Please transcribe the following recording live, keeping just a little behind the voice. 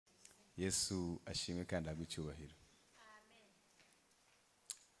Yesu ashimwe kandi agwe icyubahiro.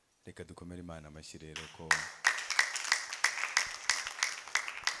 Reka dukomere Imana amashyi rero ko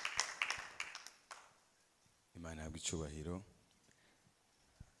Imana agwe icyubahiro.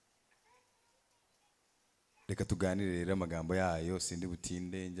 Reka tuganire rero amagambo yayo, sindi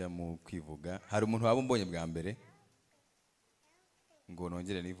butinde njya mu kwivuga. Hari umuntu waba umbonye bwa mbere ngo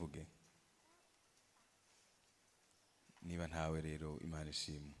nongere nivuge? Niba ntawe rero Imana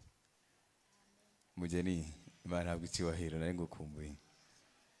ishimwe. Mugeni Imana agwe icyubahiro, nari ngukumbuye.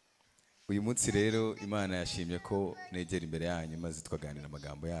 Uyu munsi rero Imana yashimye ko negera imbere yanyu maze twaganira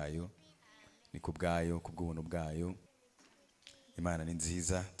amagambo yayo. Ni kubwayo, kubw'ubuntu bwayo. Imana ni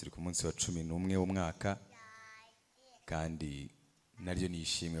nziza. Turi ku munsi wa 11 w'umwaka kandi naryo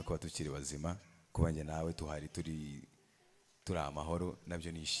nishimwe ko tukiri bazima, kuba nge nawe tuhari turi amahoro,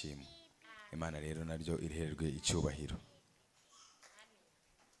 nabyo nishimwe. Imana rero naryo iriherwe icyubahiro.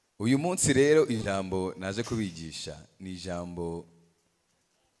 Uyu munsi rero ijambo naje kubigisha ni ijambo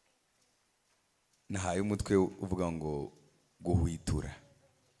nahaye umutwe uvuga ngo guhwitura.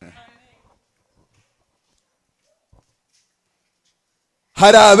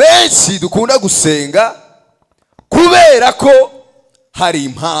 Hari abenshi dukunda gusenga kubera ko hari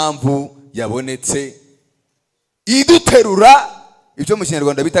impamvu yabonetse iduterura, ibyo mu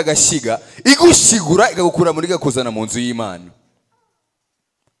Kinyarwanda bita gashyiga, igushigura ikagukura muri gakuzana mu nzu y'Imana.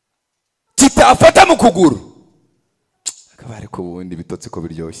 Kitafata mu kuguru akabare ko bundi bitotse ko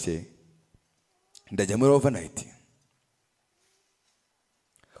biryoshye. Ndajya muri overnight.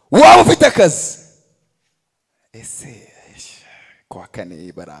 Waba ufite akazi ese kwa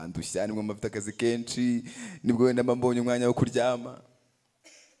kane barandushya, nibwo mafite akazi kenshi, nibwo wenda mbonye umwanya wo kuryama,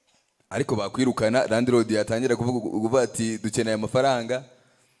 ariko bakwirukana landlord yatangira kuvuga ati dukeneye amafaranga,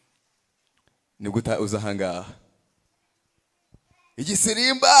 nibwo uzahangaha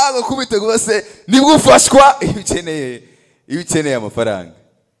igisirimba gukubite gose, nibwo ufashwa iyo ukeneye amafaranga,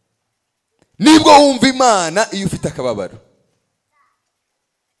 nibwo wumva Imana iyo ufite akababaro.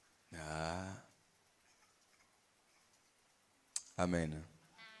 Amen.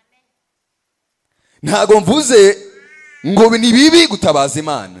 Ntago mvuze ngo ni bibi gutabaza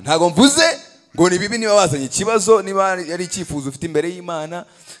Imana, ntago mvuze ngo ni bibi niba wazanye ikibazo, niba yari icyifuzo ufite imbere y'Imana,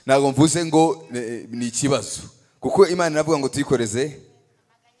 ntago mvuze ngo ni ikibazo, kuko Imana iravuga ngo tuyikoreze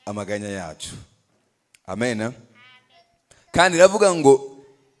amaganya yacu. Amen. Kandi iravuga ngo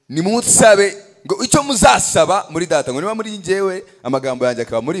nimusabe ngo icyo muzasaba muri data, ngo niba muri njyewe amagambo yanjye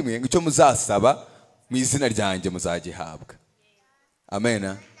akaba muri mwe, ngo icyo muzasaba mu izina ryanjye muzagihabwa.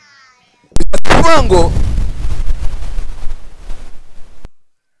 Amen. Bivuga ngo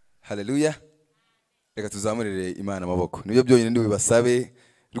haleluya. Reka tuzamurire Imana amaboko, nibyo byonyine ndi bibasabe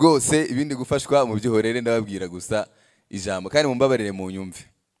rwose, ibindi gufashwa mu byihorere ndababwira gusa ijambo, kandi mumbabarire mu nyumve.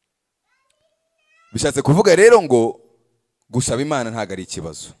 Bishatse kuvuga rero ngo gusaba Imana ntago ari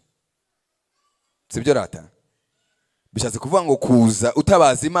ikibazo, sibyo rata? Bishatse kuvuga ngo kuza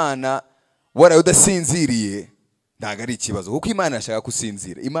utabaza Imana waraye udasinziriye ntago ari ikibazo, kuko Imana irashaka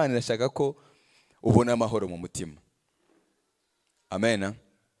kusinzira. Imana irashaka ko ubona amahoro mu mutima. Amen.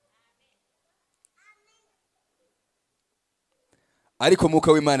 Ariko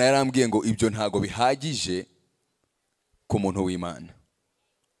Mwuka w'Imana yarambwiye ngo ibyo ntago bihagije ku muntu w'Imana,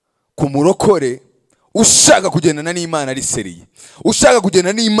 ku murokore ushaka kugendana n'Imana ari seriye, ushaka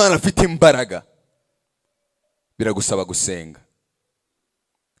kugendana n'Imana afite imbaraga, biragusaba gusenga.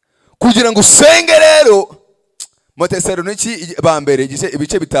 Kugira ngo usenge rero, Mutesaloniki ba mbere ibice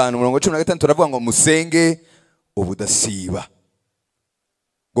 5:16 turavuga ngo musenge ubudasiba,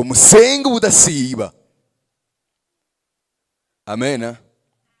 ngo musenge ubudasiba. Amen.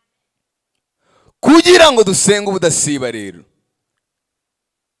 Kugira ngo dusenge ubudasiba rero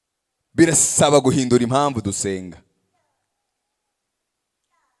birasaba guhindura impamvu dusenga,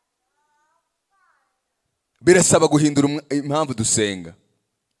 birasaba guhindura impamvu dusenga.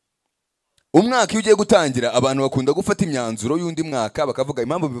 Umwaka iyo ugiye gutangira, abantu bakunda gufata imyanzuro y'undi mwaka bakavuga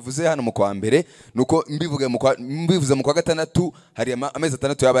impamvu bivuze hano mu kwa mbere nuko mbivuze mu kwa gatandatu hari amezi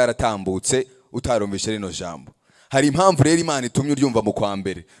 6 yaba yaratambutse utarumvishe rino jambo. Hari impamvu rero Imana itumye uryumva mu kwa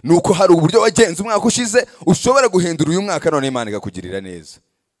mbere, nuko hari uburyo wagenze umwaka ushize ushobora guhindura uyu mwaka none Imana ikakugirira neza.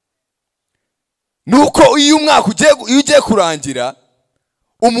 Nuko iyo umwaka ugiye kurangira,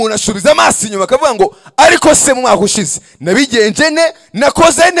 umuntu asubiza amaso inyuma akavuga ngo ariko se mu mwaka ushize nabigenje ne,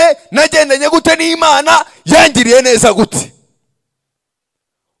 nakoze ne, nagendanye gute n'Imana, yangiriye neza gute?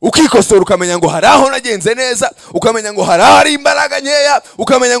 Ukikosora ukamenya ngo hari aho nagenze neza, ukamenya ngo hari imbaraga nkeya,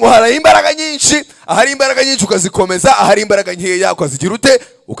 ukamenya ngo hari imbaraga nyinshi, ahari imbaraga nyinshi ukazikomeza, ahari imbaraga nkeya ukazigira ute,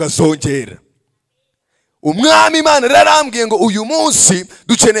 ukazongera. umwami Imana yarambwiye ngo uyu munsi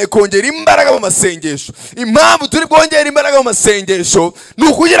dukeneye kongera imbaraga mu masengesho. Impamvu turi bwongera imbaraga mu masengesho ni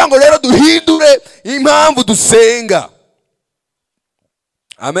ukugira ngo rero duhindure impamvu dusenga.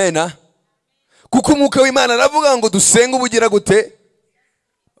 Amena. Kuko umwuka w'Imana aravuga ngo dusenga ubugira gute?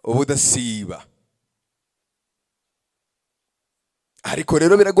 Ubudasiba. Ariko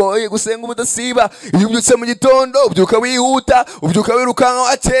rero biragoye gusenga ubudasiba. Iyo ubyutse mu gitondo ubyuka wihuta, ubyuka wirukanka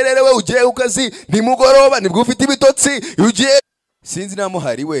wacererewe, ugiye ku kazi nimugoroba nibwo ufite ibitotsi, ugiye sinzi namo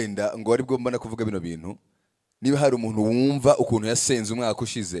hari wenda ngo ari bwo mbona kuvuga bino bintu. Niba hari umuntu wumva ukuntu yasenze umwaka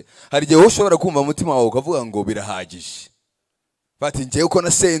ushize, hari igihe ushobora kumva mu mutima wawe ukavuga ngo birahagije. Bati ngiye uko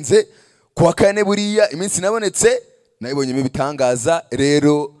nasenze kuwa kane buriya iminsi nabonetse nayibonyemo ibitangaza.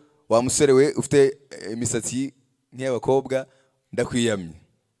 Rero wa musore we ufite imisatsi nk'iy'abakobwa ndakwiyamye.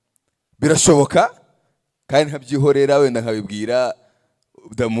 Birashoboka kandi nkabyihorera wenda nkabibwira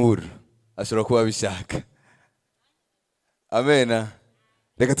Damur ashobora kuba bishaka. Amena.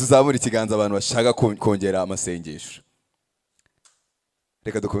 Reka tuzamure ikiganza abantu bashaka kongera amasengesho.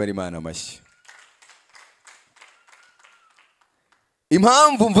 Reka dukomere Imana amashyi.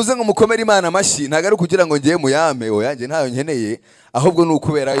 Impamvu mvuze ngo mukomere Imana amashyi ntago ari kugira ngo ngiye muyame oyanjye ntayo nkeneye, ahubwo ni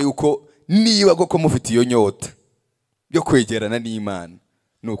ukubera yuko niba koko mufite iyo nyota byo kwegerana n'Imana,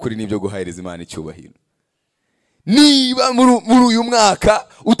 ni ukuri nibyo guhahereza Imana icyubahiro. Niba muri uyu mwaka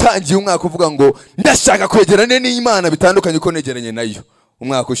utangiye umwaka uvuga ngo ndashaka kwegerana n'Imana bitandukanye uko negeranye nayo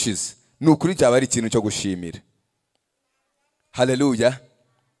umwaka ushize, ni ukuri cyaba ari ikintu cyo gushimira. Haleluya.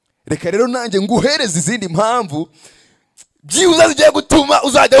 Reka rero nanjye nguhereza izindi mpamvu byibuze zigiye gutuma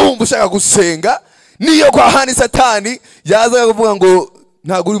uzajya wumva ushaka gusenga. Niyo kwa hani Satani yaza kuvuga ngo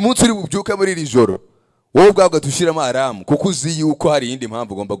ntago uri munsi uri bubyuka muri iri joro, wowe ubwawe gatushiramo aramu kuko uzi yuko hari iyindi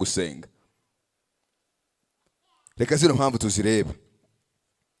mpamvu ugomba gusenga. Reka zino mpamvu tuzirebe.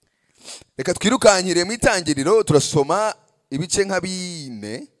 Reka twirukankire mu itangiriro turasoma ibice nka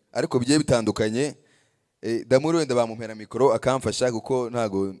 4 ariko bigiye bitandukanye. Damuru wenda bamumpera mikoro akamfasha kuko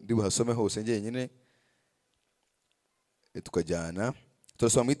ntago ndi buhasome hose ngenyine. Tukajyana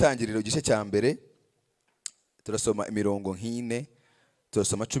turasoma mu itangiriro igice cya mbere, turasoma imirongo nk'ine,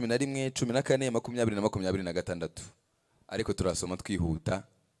 turasoma 11, 14, 20 na 26, ariko turasoma twihuta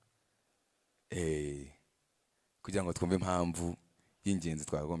kugira ngo twumve impamvu y'ingenzi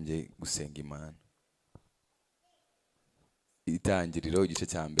twagombye gusenga Imana. Itangiriro igice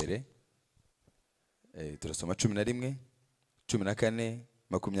cya mbere turasoma 11, 14,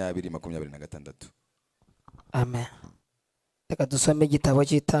 20, 26. Amen. Reka dusome igitabo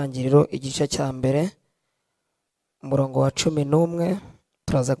cy'itangiriro igice cya mbere umurongo wa 11,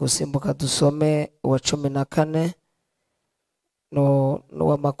 turaza gusimbuka dusome uwa 14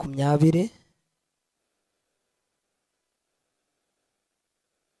 n'uwa 20.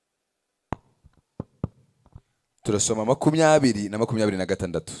 Turasoma 20 na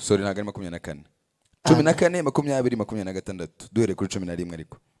 26. Sorry ntago ari 24. 14, 20, 26. Duhere kuri 11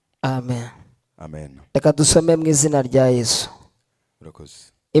 ariko. Amen. Amen. Reka dusome mu izina rya Yesu. Urakoze.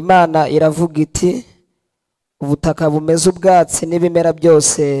 Imana iravuga iti ubutaka bumeze ubwatsi n'ibimera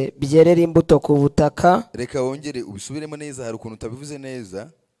byose byerera imbuto ku butaka. Reka wongere ubisubiremo neza, hari ukuntu utabivuze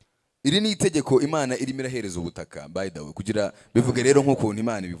neza. Iri ni itegeko Imana irimo irahereza ubutaka by the way kugira bivuge rero nk'ukuntu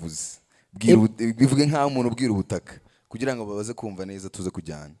Imana bivuze. Bivuge nka umuntu ubwira ubutaka kugira ngo babaze kumva neza tuze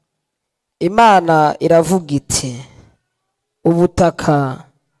kujyana. Imana iravuga iti ubutaka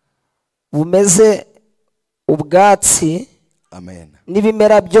bumeze ubwatsi. Amen.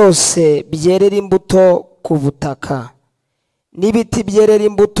 N'ibimera byose byerera imbuto ku butaka, n'ibiti byerera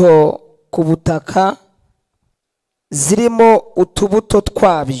imbuto ku butaka zirimo utubuto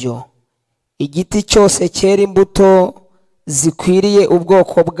twabyo. Igiti cyose cyera imbuto zikwiriye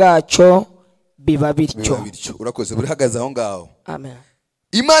ubwoko bwacyo biba bityo. Urakoze buri hagaze aho ngaho. Amen.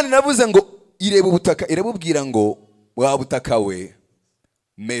 Imana inavuze ngo ireba ubutaka, irabubwira ngo wa butaka we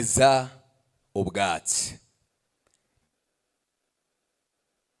meza ubwatsi.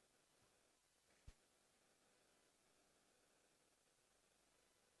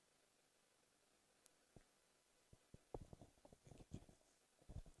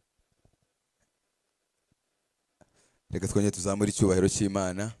 Reka twongere tuzamure icyubahiro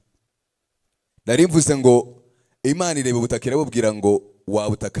cy'Imana. Narimvuze ngo Imana ireba ubutaka irabubwira ngo wa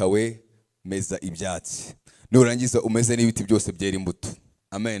butaka we meza ibyatsi, nurangiza umeze n'ibiti byose byera imbuto.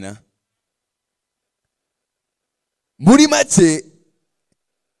 Amen. Muri make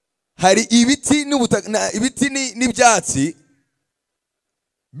hari ibiti n'ubutaka, ibiti n'ibyatsi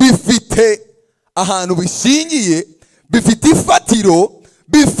bifite ahantu bishingiye, bifite ifatiro,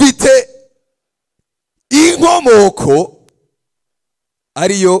 bifite inkomoko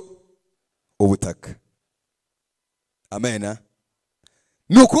ariyo ubutaka. Amen.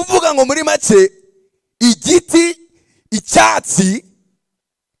 Ni ukuvuga ngo muri make igiti icyatsi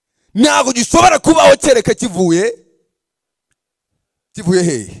ntabwo gishobora kubaho kereka kivuye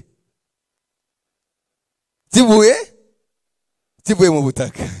hehe? Kivuye mu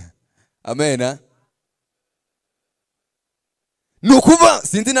butaka. Amen. Ni ukuvuga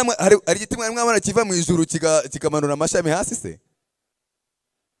sinzi namwe hari igiti mwabona kiva mu ijuru kikamanura amashami hasi se?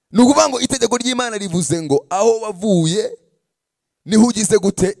 Ni ukuvuga ngo itegeko ry'Imana rivuze ngo aho wavuye niho ugize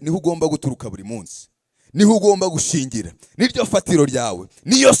gute, niho ugomba guturuka buri munsi, niho ugomba gushingira, niryo fatiro ryawe,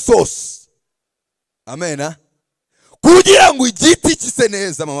 niyo source. Amen. Kugira ngo igiti kise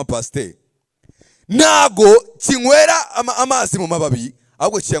neza mama pasteur, ntago kinywera amazi mu mababi,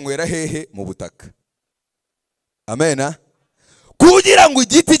 ahubwo kiyanywera hehe? Mu butaka. Amen. Kugira ngo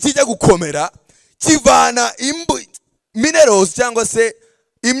igiti kijya gukomera kivana minerals cyangwa se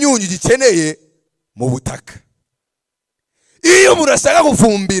imyunyu gikeneye mu butaka. Iyo murashaka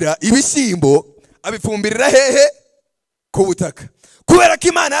gufumbira ibishyimbo abifumbirira hehe? Ku butaka. Kubera ko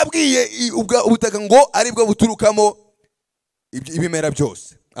Imana yabwiye ubutaka ngo aribwo buturukamo ibimera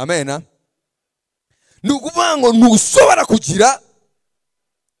byose. Amen. Ni ukuvuga ngo ntushobora kugira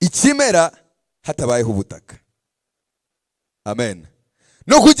ikimera hatabayeho ubutaka. Amen.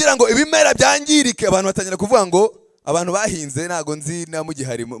 No kugira ngo ibimera byangirike abantu batangira kuvuga ngo abantu bahinze, ntago nzi na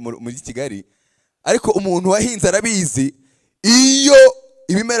mugihari muri Kigali, ariko umuntu wahinze arabizi iyo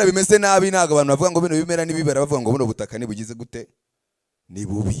ibimera bimeze nabi ntago abantu bavuga ngo bino bimera nibibera, bavuga ngo buno butaka nibugize gute, ni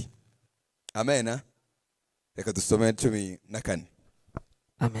bubi. Amen. Reka dusome 14.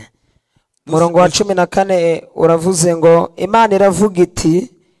 Amen. Murongo wa 14 uravuze ngo Imana iravuga iti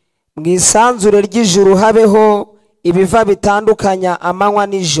mu isanzure ry'ijuru habeho ibiva bitandukanya amanywa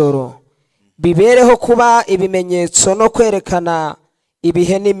n'ijoro, bibereho kuba ibimenyetso no kwerekana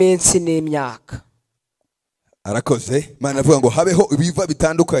ibihe n'iminsi n'imyaka. Arakoze. Imana avuga ngo habeho ibiva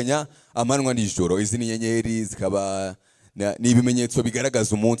bitandukanya amanywa n'ijoro. Izi ni inyenyeri zikaba ni ibimenyetso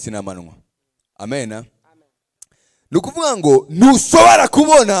bigaragaza umunsi n'amanywa. Amen. Ni ukuvuga ngo ntushobora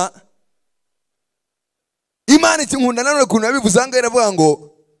kubona Imana ikinkunda nanone kuntu yabivuze ngo iravuga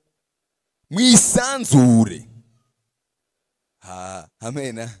ngo mwisanzure.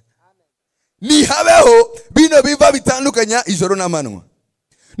 Amen. Ni habeho bino biva bitandukanya ijoro n'amanywa.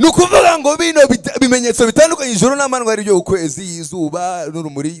 Ni ukuvuga ngo bino bimenyetso bitandukanya ijoro n'amanywa ari byo ukwezi, izuba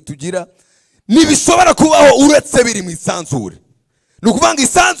n'urumuri tugira, ntibishobora kubaho uretse biri mu isanzure. Ni ukuvuga ngo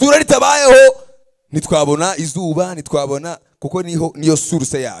isanzure ritabayeho ntitwabona izuba, ntitwabona, kuko niyo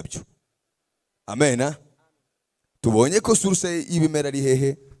source yabyo. Amen. Tubonye ko source y'ibimera ari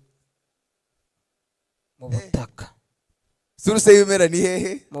hehe? Mu butaka. Source y'ibimera ni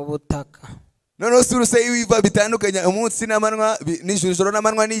hehe? Mu butaka. Noneho source y'ibiva bitandukanya umunsi n'amanywa n'ijoro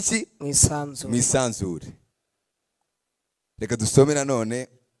n'amanywa n'iki? Mu isanzure. Mu isanzure. Reka dusome nanone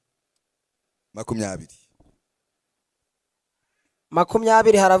 20.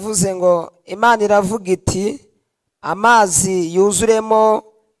 20 haravuze ngo Imana iravuga iti amazi yuzuremo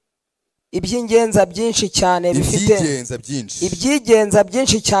iby'ingenza byinshi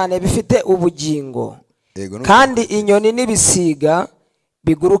cyane bifite ubugingo, kandi inyoni n'ibisiga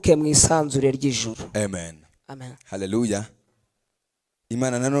biguruke mu isanzure ry'ijuru. Amen. Amen. Hallelujah.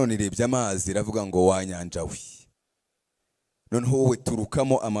 Imana nanone irebye amazi iravuga ngo wanyanja we, noneho wowe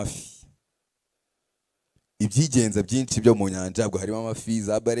turukamo amafi. Ibyigenza byinshi byo mu nyanja, bwo harimo amafi,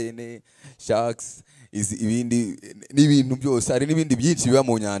 za barene, sharks, ibindi n'ibintu byose, hari n'ibindi byinshi biba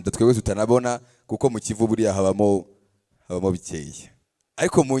mu nyanja twebwe tutanabona, kuko mu Kivu buriya habamo bikeya,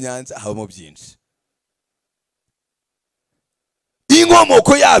 ariko mu nyanja habamo byinshi.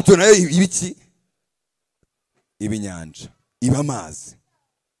 Inkomoko yabyo nayo ibiki? Ibinyanja, iba amazi.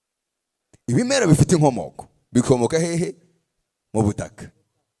 Ibimera bifite inkomoko bikomoka hehe? Mu butaka.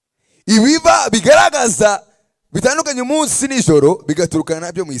 Ibiva bigaragaza bitandukanye umunsi n'ijoro bigaturukana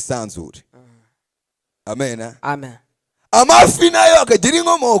nabyo mu isanzure. Amen. Amen. Amafi nayo akagira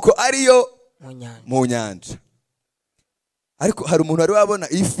inkomoko ariyo mu nyanja. Ariko hari umuntu wari wabona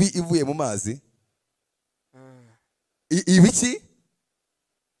ifi ivuye mu mazi? Ibiki?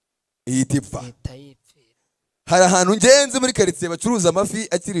 Itipfa. Hari ahantu ngenze muri quartier bacuruza amafi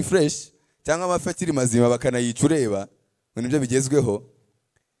akiri fresh cyangwa amafi akiri mazima bakanayica ureba, nibyo bigezweho.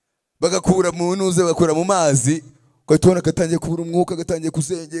 Bagakura mu ntuze, bakura mu mazi, gatona katangiye kubura umwuka, gatangiye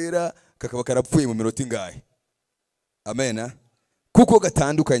kusengera, kakaba karapfuye mu minota ingahe. Amen. Kuko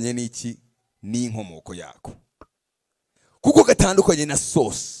gatandukanye n'iki? N'inkomoko yako. Kuko gatandukanye na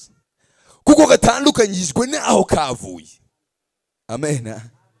source. Kuko gatandukanyijwe n'aho kavuye. Amen.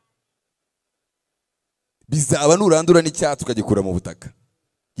 Bizaba nurandura n'icyatsi ukagikura mu butaka,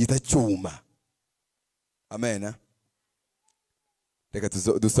 gita cyuma. Amen. reka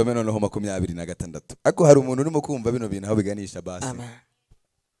dusome noneho 26. Ariko hari umuntu urimo kumva bino bintu aho biganisha basi. Amen.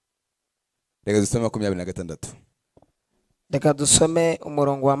 Reka dusome 26. Reka dusome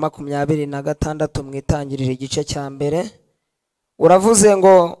umurongo wa 26 mu itangiriro igice cya mbere. Uravuze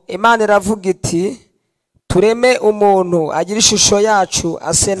ngo Imana iravuga iti tureme umuntu agira ishusho yacu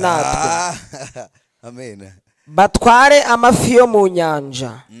ase natwe. Amen. Batware amafi yo mu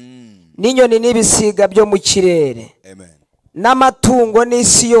nyanja n'inyoni n'ibisiga byo mu kirere. Amen. N'amatungo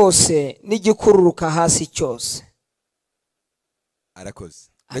n'isi yose n'igikururuka hasi cyose. Arakoze.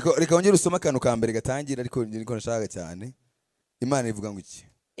 Reka wongere usoma akantu ka mbere gatangira ariko niko nashaka cyane. Imana ivuga ngo iki?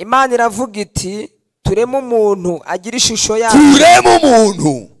 Imana iravuga iti tureme umuntu agira ishusho yacu. Tureme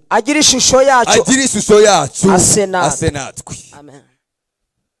umuntu agira ishusho yacu. Agira ishusho yacu ase natwe. Amen.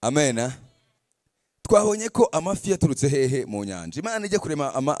 Amen. Twabonye ko amafi yaturutse hehe mu nyanja. Imana ijya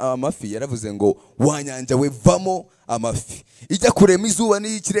kurema amafi yaravuze ngo wa nyanja we vamo amafi. Ijya kurema izuba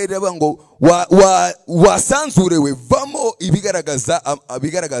n'ikirere yaba ngo wasanzure we vamo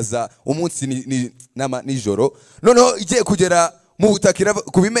ibigaragaza umunsi nijoro. Noneho igiye kugera mu butaka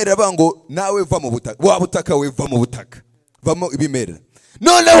ku bimera yaba ngo nawe va mu butaka. Wa butaka we va mu butaka. Vamo ibimera.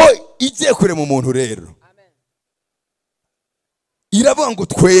 Noneho igiye kurema umuntu rero. Iravuga ngo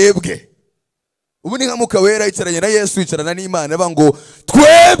twebwe. Ubu ni nka Mwuka Wera yicaranye na Yesu yicarana n'Imana aba ngo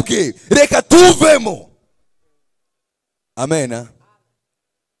twebwe reka tuvemo. Amen.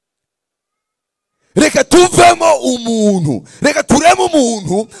 Reka tuvemo umuntu, reka tureme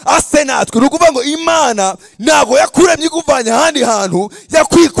umuntu ase natwe. Nukuvuga ngo Imana ntago yakuremye iguvanya ahandi hantu,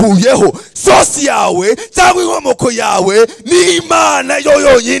 yakwikuyeho. Sosi yawe cyangwa inkomoko yawe ni Imana yo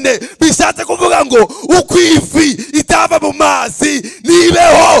yonyine. Bishatse kuvuga ngo uko ifi itava mu mazi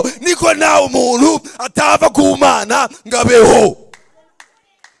nibeho, niko nawe umuntu atava ku Mana ngabeho.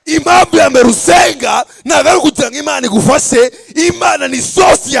 Impamvu ya mbere usenga ntabwo ari ukugira ngo Imana igufashe. Imana ni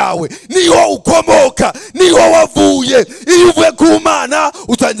sosi yawe, niho ukomoka, niho wavuye. Iyo uvuye ku Mana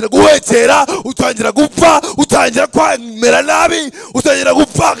utangira guhekera, utangira gupfa, utangira kwamera nabi, utangira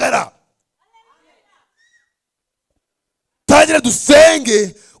gupfagara. Tangira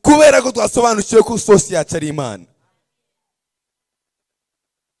dusenge kubera ko twasobanukiwe ko sosi yacu ari Imana.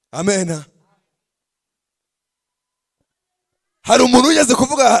 Amen. Hari umuntu ugeze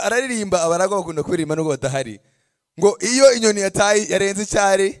kuvuga araririmba abaraga bakunda kuririmba nubwo batahari ngo iyo inyoni yataye yarenze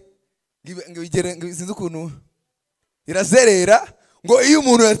cyari ngo igere ngo sinzi ukuntu irazerera ngo iyo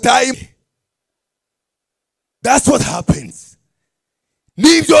umuntu yataye. That's what happens.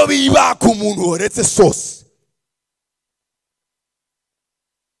 Nibyo biba ku muntu uretse sosi.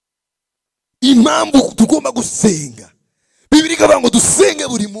 Impamvu tugomba gusenga, Bibiri ikavuga ngo dusenge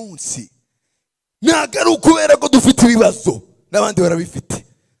buri munsi. Ntabwo ari ukubera ko dufite ibibazo n'abandi barabifite.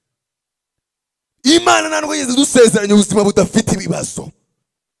 Imana ntabwo yigeze dusezeranya ubuzima budafite ibibazo.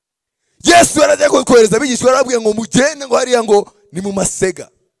 Yesu yarajya kohereza abigishwa arababwira ngo mugende ngo hariya ngo ni mu masega.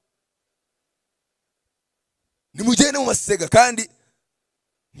 Ni mugende mu masega kandi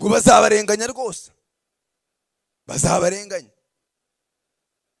ngo bazabarenganya rwose. Bazabarenganya.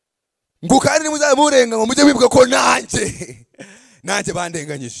 Ngo kandi nimuzamurenga ngo mujye bibuka ko nanjye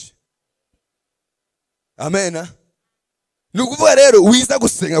bandenganyije. Amen. Nukuvuga rero wiza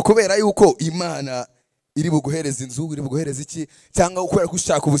gusenga kubera yuko Imana iri buguhereza inzu, iri buguhereza iki cyangwa ukora ko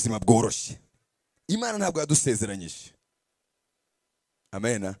ushaka ubuzima bworoshye. Imana ntabwo yadusezeranyije.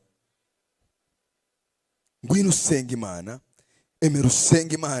 Amen. Ngwino usenga Imana, emera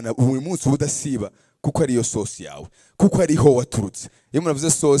usenga Imana buri munsi ubudasiba kuko ari yo sosi yawe, kuko ari ho waturutse. Iyo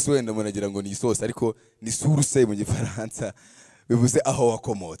munavuze sosi wenda munagira ngo ni sosi ariko ni source mu Gifaransa, bivuze aho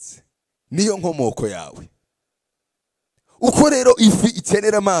wakomotse. Niyo nkomoko yawe. Uko rero ifi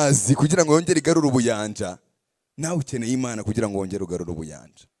ikenera amazi kugira ngo yongere igarure ubuyanja, nawe ukeneye Imana kugira ngo wongere ugarure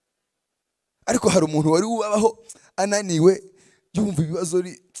ubuyanja. Ariko hari umuntu wari ubaho ananiwe yumva ibibazo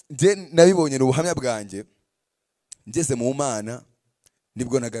je nabibonye n'ubuhamya bwanjye. Ngeze mu Mana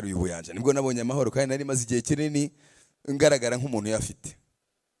nibwo nagaruye ubuyanja, nibwo nabonye amahoro kandi nari maze igihe kinini ngaragara nk'umuntu yafite.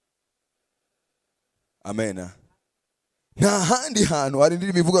 Amen. Nta handi hantu hari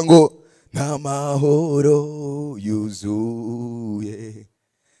ndimi ivuga ngo nta mahoro yuzuye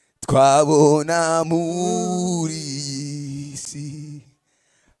twabona muri isi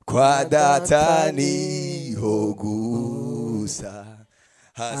kwa data niho gusa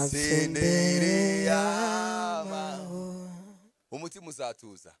hasendereye amahoro. Umutima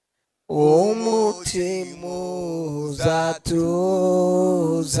uzatuza, umutima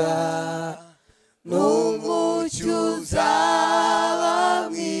uzatuza n'umucyo uzaba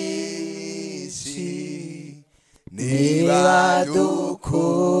mwinshi niba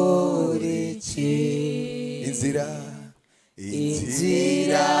dukurikira inzira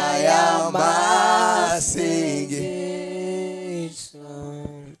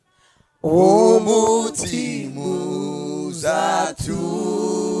umutima uzatuza,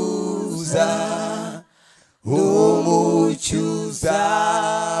 umucyo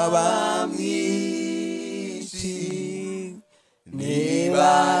uzaba mwinshi,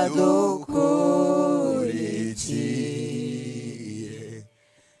 niba dukurikiye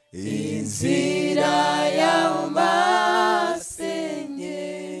inzira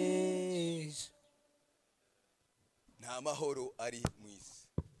y'amasengesho. Nta mahoro ari mu isi.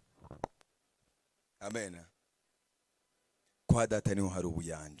 Amen. Kwa data niho hari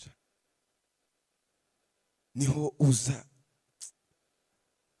ubuyanja, niho uza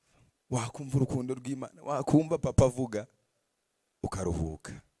wakumva urukundo rw'Imana, wakumva papa avuga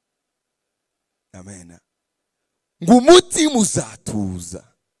ukaruhuka. Amen. Ngo umutima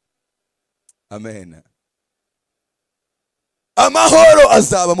uzatuza. Amen. Amahoro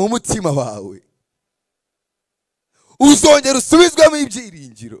azaba mu mutima wawe, uzongera usubizwamo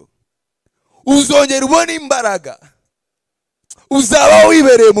ibyiringiro, uzongera ubona imbaraga, uzaba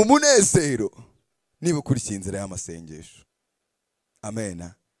wibereye mu munezero niba ukurikiye inzira y'amasengesho.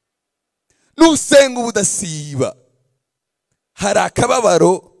 Amen. Nusenga ubudasiba, hari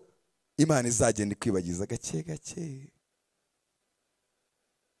akababaro Imana izagenda ikwibagiza gake gake.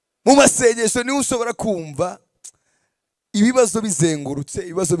 Mu masengesho niho ushobora kumva ibibazo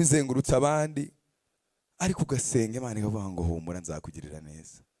bizengurutse abandi, ariko ugasenga Imana ikavuga ngo humura nzakugirira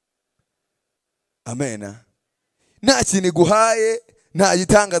neza. Amen. Nta kintu iguhaye, nta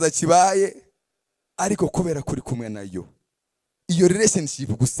gitangaza kibaye, ariko kubera kuri kumwe nayo, iyo relationship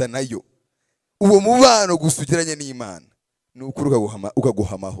gusa nayo, uwo mubano gusa ugiranye n'Imana, nuko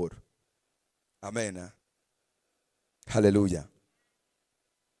ukaguha amahoro. Amen. Hallelujah.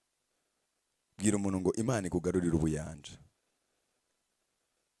 Bwira umuntu ngo Imana ikugarurira ubuyanja.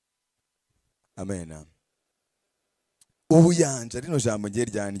 Amen. Ubuyanja, rino jambo ngiye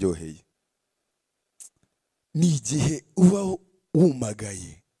ryanryoheye, ni igihe uba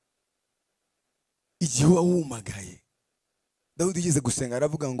wumagaye. Igihe uba wumagaye. Dawidi yigeze gusenga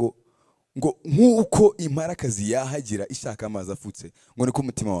aravuga ngo nk'uko imparakazi yahagira ishaka amazi afutse, ngo niko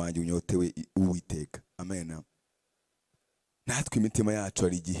umutima wanjye unyotewe Uwiteka. Amen. Natwe imitima yacu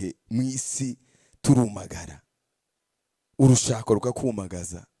hari igihe mu isi turumagara, urushako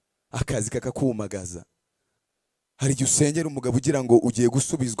rukakumagaza, akazi kakakumagaza. Hari igihe usengera umugabo ugira ngo ugiye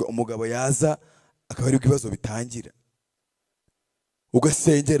gusubizwa, umugabo yaza akaba ari ibibazo bitangira.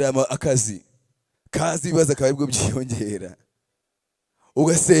 Ugasengera akazi kazi, ibibazo akaba aribwo byiyongera.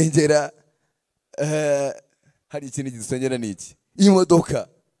 Ugasengera hari ikintu gisengera n'iki, imodoka,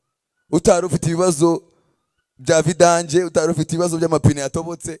 utari ufite ibibazo bya vidanje, utari ufite ibibazo by'amapine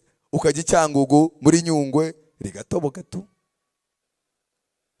yatobotse, ukajya Cyangugu muri Nyungwe rigatoboka tu,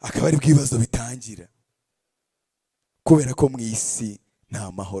 akaba ari ibibazo bitangira. Kubera ko mu isi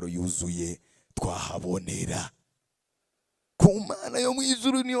nta mahoro yuzuye twahabonera. Ku Mana yo mu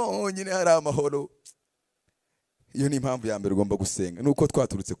ijuru niho honyine hari amahoro. Iyo ni impamvu ya mbere ugomba gusenga, nuko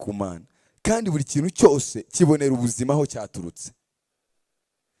twaturutse ku Mana, kandi buri kintu cyose kibonera ubuzima aho cyaturutse.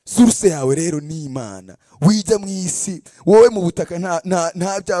 Source yawe rero ni Imana. Wijya mu isi, wowe mu butaka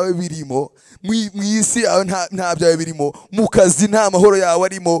nta byawe birimo, mu isi yawe nta byawe birimo, mu kazi nta mahoro yawe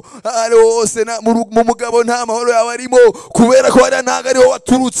arimo, ari hose mu mugabo nta mahoro yawe arimo, kubera ko hari ntago ariho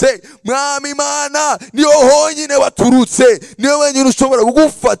waturutse. Mwami Imana niyo honyine waturutse, niyo wenyine ushobora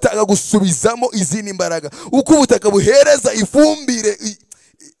kugufata akagusubizamo izindi mbaraga. Uko ubutaka buhereza ifumbire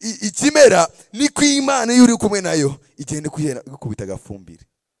ikimera, niko Imana iyo uri kumwe nayo igenda kubita agafumbire.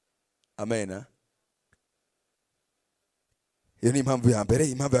 Amen. Iyo ni impamvu ya mbere.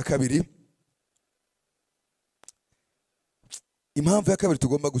 Impamvu ya kabiri,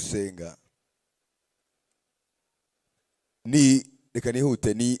 tugomba gusenga ni, reka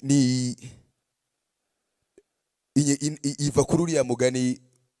nihute, ni iva kuri uriya mugani,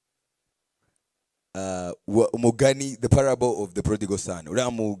 umugani, the parable of the prodigal son,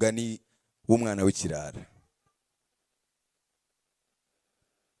 uriya mugani w'umwana w'ikirara.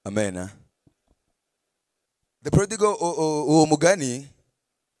 Amen. The prodigal, uwo mugani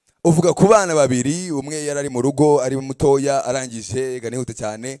uvuga ku bana babiri. Umwe yari ari mu rugo ari mutoya, arangije ganihute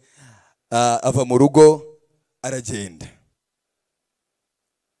cyane, ava mu rugo aragenda.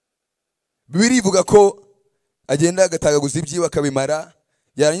 Bibiri ivuga ko agenda agatagaguza ibyiwe akabimara,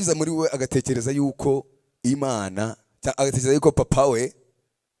 yarangiza muri we agatekereza yuko Imana, agatekereza yuko papa we,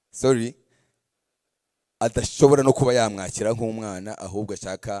 adashobora no kuba yamwakira nk'umwana, ahubwo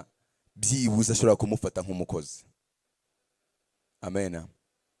ashaka byibuze ashobora kumufata nk'umukozi. Amen.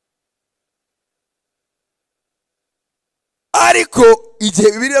 Ariko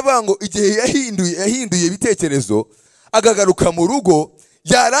igihe Bibiliya avuga ngo igihe yahinduye ibitekerezo, agagaruka mu rugo,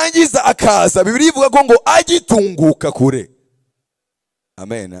 yarangiza akaza, Bibiliya ivuga ko ngo agitunguka kure.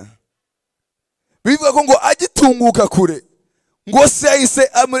 Amen. Bivuga ko ngo agitunguka kure, ngo se yahise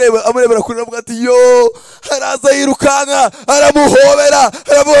amurebera kure, avuga ati yo, haraza yirukanka aramuhobera,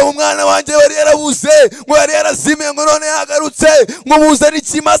 aravuga umwana wanjye wari yarabuze, ngo yari yarazimiye, ngo none yagarutse, ngo muzane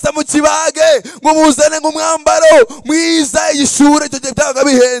ikimasa mu kibage, ngo muzane umwambaro mwiza, ishure icyo gihe byabaga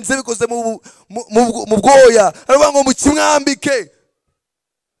bihenze bikoze mu bwoya, aravuga ngo mukimwambike.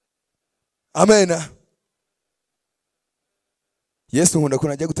 Amen. Yesu nkunda ko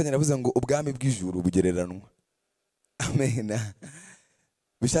najya gutangira avuze ngo ubwami bw'ijuru bugereranwa. Amen.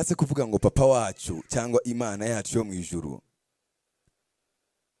 Bishatse kuvuga ngo papa wacu cyangwa Imana yacu yo mu ijuru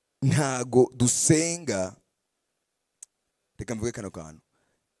ntago dusenga, reka mvuge kano kantu,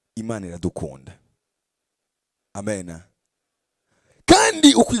 Imana iradukunda. Amen.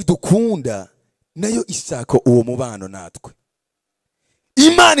 Kandi ukwidukunda nayo ishaka uwo mubano natwe.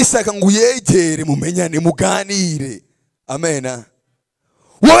 Imana ishaka ngo uyegere, mumenyane, muganire. Amen.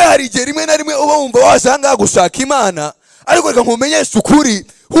 Wowe hari igihe rimwe na rimwe uba wumva washaka gushaka Imana, ariko reka nkumenyeshe ukuri,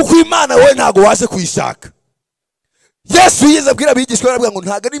 kuko Imana wowe ntago waje kuyishaka. Yesu yize abwira abigishwa aravuga ngo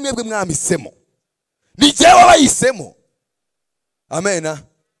ntago ari mwebwe mwamisemo, ni jyewe wabayisemo. Amen.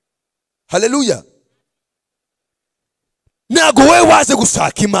 Haleluya. Ntago wowe waje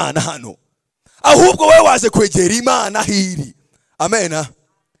gushaka Imana hano, ahubwo wowe waje kwegera Imana hiri. Amen.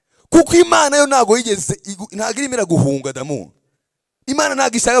 Kuko Imana yo ntago yigeze, ntago irimira guhunga damu. Imana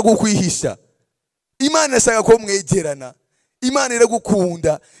ntago ishaka kukwihisha. Imana ishaka ko mwegerana. Imana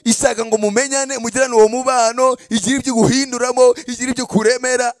iragukunda, ishaka ngo mumenyane, mugirane uwo mubano, igira ibyo guhinduramo, igira ibyo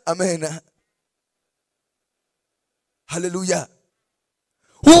kuremera. Amen. Haleluya.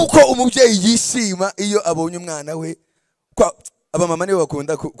 Uko umubyeyi yishima iyo abonye umwana we, kwa abamama nibo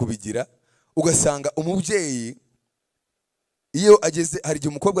bakunda kubigira, ugasanga umubyeyi iyo ageze, hari igihe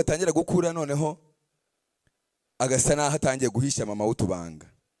umukobwa atangira gukura, noneho agasa naho atangiye guhisha mama w'utubanga.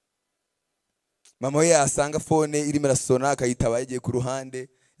 Mama we yasanga phone irimo irasona, akayitaba yagiye ku ruhande,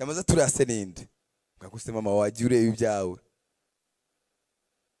 yamaze turase ninde, ngakuse mama wagiye ureba ibyawe.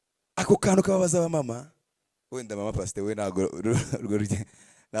 Ako kantu kababaza abamama, wenda mama pastor we ntago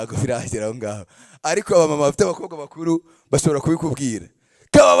biragera aho ngaho, ariko abamama bafite abakobwa bakuru bashobora kubikubwira.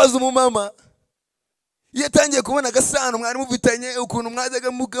 Kababaza umumama iyo atangiye kubona agasano mwari mufitanye, ukuntu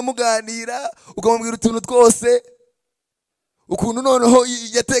mwajyaga muganira, ukamubwira utuntu twose, ukuntu noneho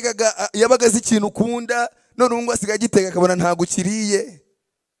yategaga, yabagaze ikintu ukunda, none ubu ngo asigaye agitega akabona ntago ukiriye,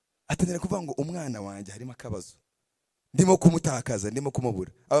 atangira kuvuga ngo umwana wanjye harimo akabazo, ndimo kumutakaza, ndimo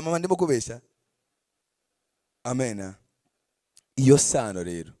kumubura. Abamama ndimo kubesha. Amen. Iyo sano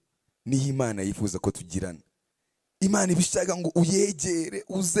rero niyo Imana yifuza ko tugirana. Imana ibishaka ngo uyegere,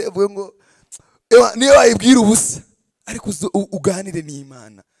 uzevuge ngo niyo wayibwira ubusa, ariko uganire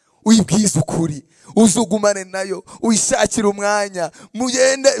n'Imana, uyibwize ukuri, uzugumane nayo, uyishakire umwanya,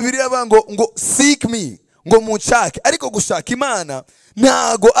 mugende. Biriya ngo seek me, ngo munshake. Ariko gushaka Imana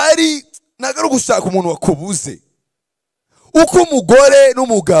ntago ari gushaka umuntu wakubuze. Uko umugore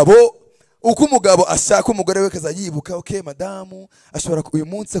n'umugabo, uko umugabo ashaka umugore we kaza yibuka, okay madamu ashobora uyu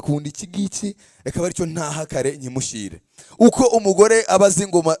munsi akunda iki ngiki, reka bari cyo ntaha kare nyimushire. Uko umugore abazi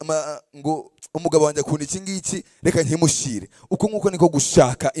ngo umugabo wanjye akunda iki ngiki, reka ntimushire. Uko nkuko niko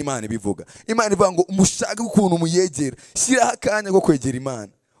gushaka Imana bivuga. Imana ivuga ngo mushake ukuntu muyegera, shiraho akanya ko kwegera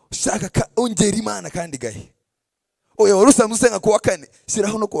Imana, shaka ongera Imana kandi gahe. Oya warusanzwe usenga kuwa kane,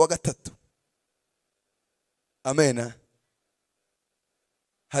 shiraho no kuwa gatatu. Amen.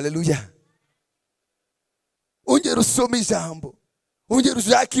 Haleluya. Ongera usome ijambo, ongera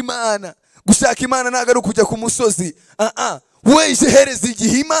ushaka Imana. Gushaka Imana ntago ari ukujya ku musozi. Wese hereza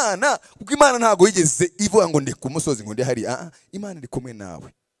igihe Imana, kuko Imana ntago yigeze ivuga ngo ndi ku musozi ngo ndi hari. Imana iri kumwe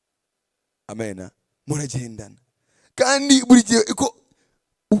nawe. Amen. Muragendana. Kandi buri gihe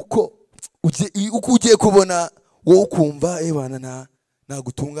uko ugiye kubona wowe ukumva ebana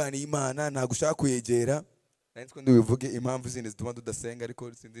nagutunganiye Imana, nagushaka kuyegera, nanditse ndi bivuge impamvu zindi zituma tudasenga,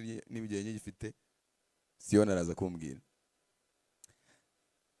 ariko sindi n'ibigiye nyifite, Siyona araza kumbwira.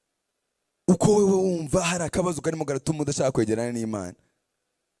 Uko wewe wumva hari akabazo karimo garatuma udashaka kwegerana n'Imana,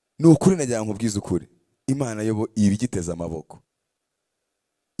 ni ukuri nagira ngo ubwize ukuri, Imana yo ibigiteza amaboko.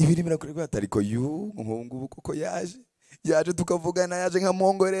 Ibiri mirakureba atariko ngubu kuko yaje tukavugana, yaje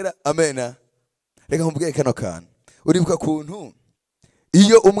nkamongorera. Amen. Reka nkubwire kano kantu. Uribuka kuntu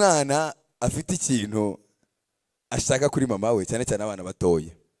iyo umwana afite ikintu ashaka kuri mama we, cyane cyane abana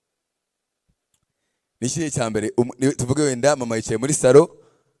batoye, nishiye cyambere tuvuge wenda mama yicaye muri salo,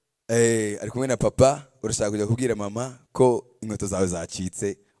 ari kumwe na papa, urashaka kujya kubwira mama ko inkweto zawe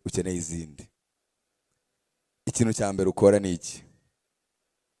zacitse ukeneye izindi. Ikintu cyambere ukora ni iki?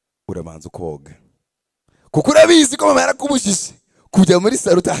 urabanza ukoga kuko urabizi ko mama yarakubujije kujya muri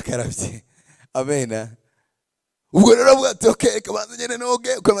saro utakarabye. Amena. Ubwo rero avuga ati okay kabanza nyene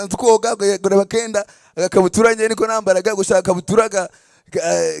noge ukabanza ukoga ugura bakenda agakabutura nyene niko nambaraga gushaka kabutura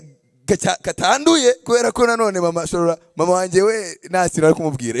katanduye kubera ko nanone mama wanje we nasira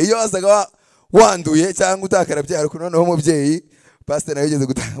kumubwira iyo wazaga wanduye cyangwa utakarabye ariko noneho umubyeyi pastor nawe yigeze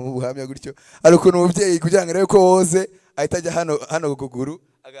gutanga mu buhamya gutyo ariko umubyeyi kugira ngo ko woze ahita hano kuguru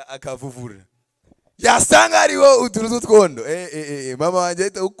akavuvura yasanga ariwo uturuzu twondo mama wanje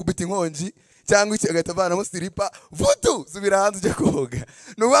ahita ukubita inkonji cyangwa iki agatavana mu silipa vutu subira hanze ujye koga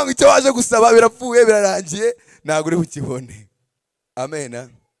n'ubwangu icyo waje gusaba birapfuye birarangiye ntago uri kukibone. Amena.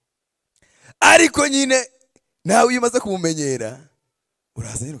 Ariko nyine nawe iyo umaze kumumenyera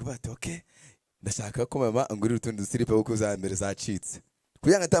uraza nyine ukubati okay ndashaka ko mama angurira utundi silipa kuko za mbere zacitse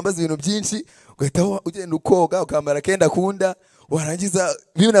kugira ngo atambaza ibintu byinshi ugahita ugenda ukoga ukambara kenda kunda warangiza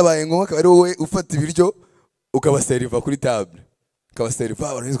binabaye ngombwa akaba ari wowe ufata ibiryo ukabaseriva kuri table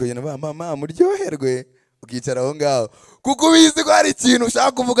ukabaseriva warangiza ukagenda mama muryoherwe ukicara aho ngaho kuko ubizi ko hari ikintu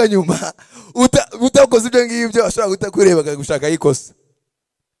ushaka kuvuga nyuma utakoze ibyo ngibyo ashobora kutakureba akagushaka yikosa.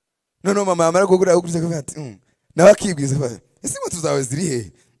 Noneho mama amara kugura akubwira ati nawe akibwiza ese ngo tuzawe ziri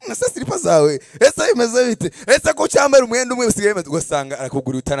he nasa silipa zawe ese imeze bite ese ko cyambara umwenda umwe usigaye ugasanga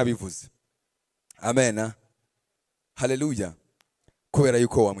arakugura utanabivuze. Amena. Haleluya. Kubera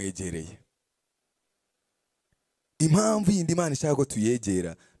yuko wamwegereye. Impamvu yindi Imana ishaka ko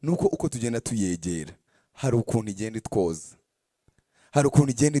tuyegera nuko uko tugenda tuyegera hari ukuntu igenda itwoza, hari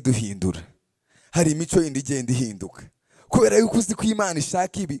ukuntu igenda iduhindura, hari imico yindi igenda ihinduka kubera yuko uzi ko Imana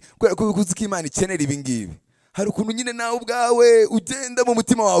ishaka ibi, kubera ko uzi ko Imana ikenera ibi ngibi. Hari ukuntu nyine nawe ubwawe ugenda mu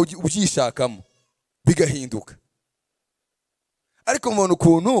mutima wawe ubyishakamo bigahinduka. Ariko mbona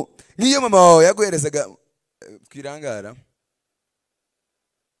ukuntu nk'iyo mama wawe yaguherezaga twirangara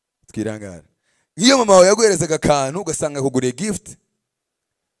nk'iyo mama wawe yaguherezaga akantu ugasanga kuguriye gift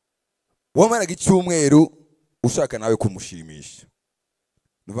wamaraga icyumweru ushaka nawe kumushimisha.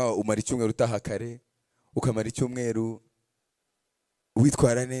 Umara icyumweru utaha kare ukamara icyumweru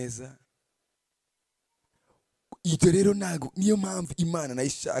witwara neza. Ibyo rero nago niyo mpamvu Imana nayo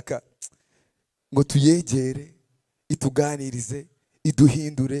ishaka ngo tuyegere ituganirize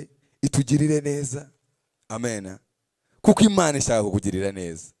iduhindure itugirire neza. Amena. Kuko Imana ishaka kukugirira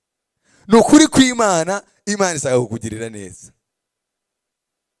neza. Nukuri kw'Imana Imana ishaka kukugirira neza.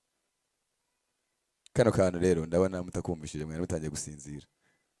 Kano kantu rero ndabona mutakumvishije mwe mutangiye gusinzira.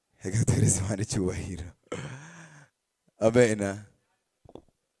 Reka tugereze Imana icyubahiro. Amena.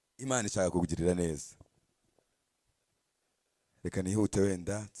 Imana ishaka kukugirira neza. Reka nihute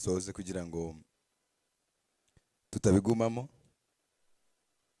wenda soze kugira ngo tutabigumamo.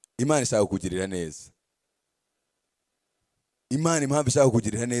 Imana ishaka kukugirira neza. Imana impamvu ishaka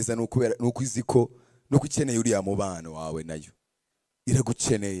kukugirira neza nuko izi ko nuko ikeneye uriya mubano wawe nayo.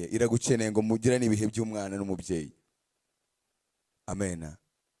 Iragukeneye ngo mugirane ibihe by'umwana n'umubyeyi. Amena.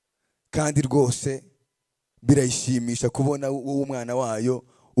 Kandi rwose birayishimisha kubona wowe umwana wayo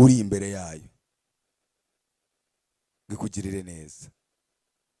uri imbere yayo. Bikugirire neza.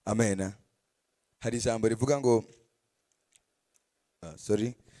 Amena. Hari ijambo rivuga ngo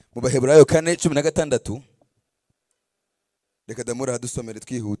mu Baheburayo 4:16 reka damura dusomere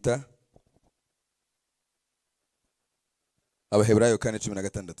twihuta. Abaheburayo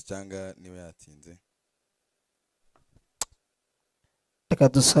 4:16 cyangwa niwe yatinze. Reka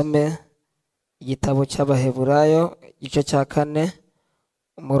dusome igitabo cy'Abaheburayo igice cya 4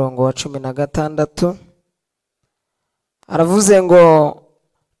 umurongo wa 16. Aravuze ngo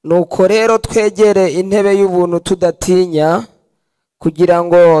nuko rero twegere intebe y'ubuntu tudatinya kugira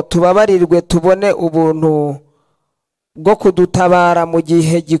ngo tubabarirwe tubone ubuntu bwo kudutabara mu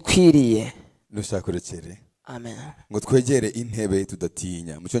gihe gikwiriye. Nushakurekere. Amen. Ngo twegere intebe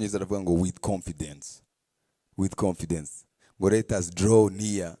tudatinya. Mu cyongereza aravuga ngo with confidence. With confidence. Ngo let us draw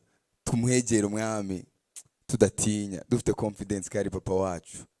near. Tumwegere umwami tudatinya. Dufite confidence kari papa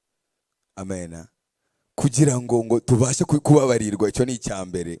wacu. Amen. Kugira ngo tubashe kubabarirwa icyo ni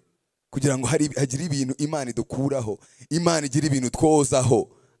icyambere. Kugira ngo hagire ibintu Imana idukuraho. Imana igira ibintu twozaho.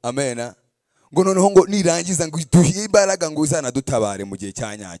 Amen. Ngo noneho ngo nirangiza ngo duhiye imbaraga ngo uzanadutabare mu gihe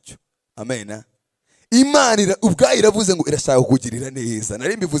cyanyacyo. Amen. Imana ubwayo iravuze ngo irashaka kukugirira neza.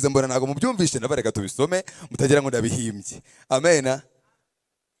 Nari mbivuze mbona nago mubyumvishe nabareka tubisome mutagira ngo ndabihimbye. Amen.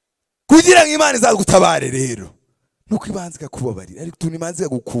 Kugira ngo Imana izagutabare rero nuko ibanze ikakubabarira ariko tunimanze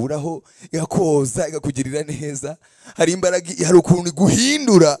igakuraho igakoza igakugirira neza. Hari imbaraga hari ukuntu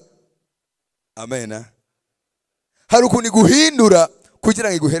iguhindura. Amen. Hari ukuntu iguhindura kugira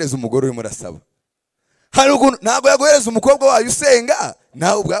ngo iguhereze umugore uri murasaba. hari ukuntu ntabwo yaguhereza umukobwa wayo usenga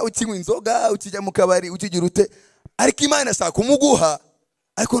nawe ubwawe ukinywa inzoga ukijya mu kabari ukigira ute, ariko Imana irashaka kumuguha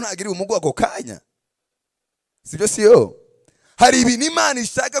ariko ntabwo iri bumuguha ako kanya. Sibyo siyo? Hari ibintu Imana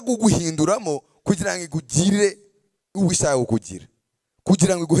ishaka kuguhinduramo kugira ngo igugire uwo ishaka kukugira,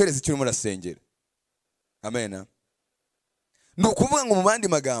 kugira ngo iguhereze icyo urimo urasengera. Amen. Ni ukuvuga ngo mu bandi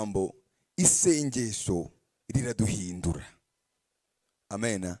magambo isengesho riraduhindura.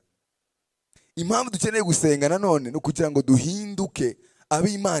 Amen. Impamvu dukeneye gusenga nanone ni ukugira ngo duhinduke abo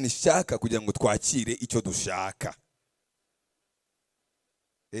Imana ishaka kugira ngo twakire icyo dushaka.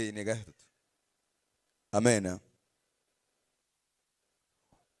 Amen.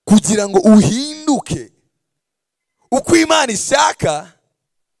 Kugira ngo uhinduke uko Imana ishaka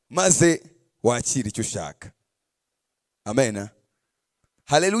maze wakire icyo ushaka. Amen.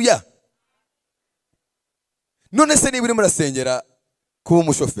 Haleluya. None se niba urimo urasengera kuba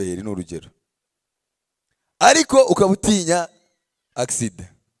umushoferi n'urugero, ariko ukaba utinya accident,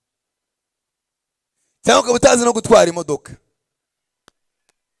 cyangwa ukaba utazi no gutwara imodoka.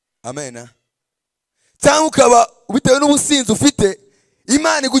 Amen. Cyangwa ukaba bitewe n'ubusinzi ufite,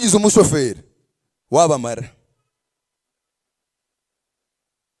 Imana igugize umushoferi, wabamara.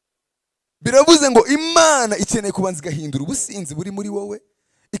 Biravuze ngo Imana ikeneye kubanza igahindura ubusinzi buri muri wowe,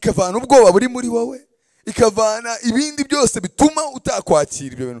 ikavana ubwoba buri muri wowe, ikavana ibindi byose bituma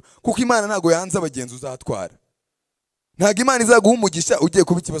utakwakira ibyo bintu, kuko Imana ntago yanze abagenzi uzatwara. Ntago Imana izaguha umugisha ugiye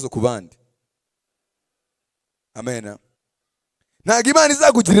kuba ikibazo ku bandi. Amen. Ntago Imana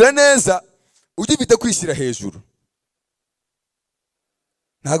izakugirira neza ugifite kwishyira hejuru.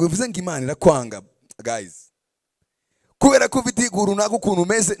 Ntago bivuze ngo Imana irakwanga guys, kubera ko ufite iguru nako ukuntu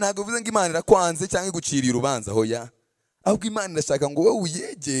umeze. Ntago bivuze ngo Imana irakwanze cyangwa iguciriye urubanza, hoya. Ahubwo Imana irashaka ngo wowe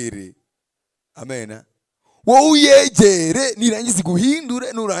uyegere. Amen. Wowe uyegere, nirangiza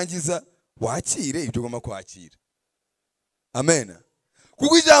iguhindure, nurangiza wakire ibyo ugomba kwakira. Amen.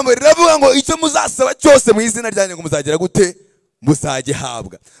 Kuko ijambo riravuga ngo icyo muzasaba cyose mu izina ryanjye ngo muzagera gute,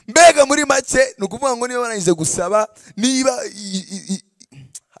 muzagihabwa. Mbega muri make ni ukuvuga ngo niba warangije gusaba, niba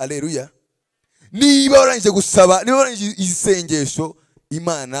haleluya, niba warangije gusaba, niba warangije isengesho,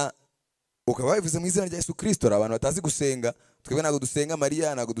 Imana ukaba wabivuze mu izina rya Yesu Kristo. Abantu batazi gusenga, twebwe ntago dusenga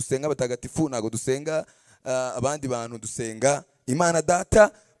Mariya, ntago dusenga abatagatifu, ntago dusenga abandi bantu, dusenga Imana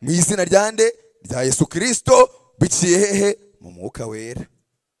Data mu izina ryande rya Yesu Kristo, biciye hehe? Mu Mwuka Wera.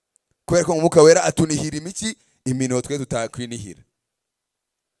 Kubera ko mu Mwuka Wera atunihira imiki, imino twe tutakwinihira.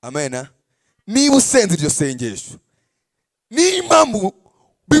 Amen. Niba usenze iryo sengesho, n'impamvu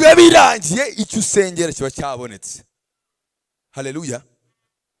biba birangiye, icyo usengera kiba cyabonetse. Haleluya.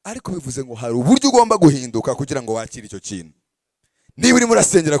 Ariko bivuze ngo hari uburyo ugomba guhinduka kugira ngo wakire icyo kintu. Niba urimo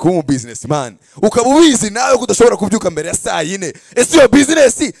urasengera kuba umu businessman, ukaba ubizi nawe ko udashobora kubyuka mbere ya saa 4, ese iyo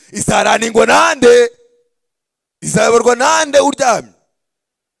business izaraningwa nande? Izayoborwa nande uryamye?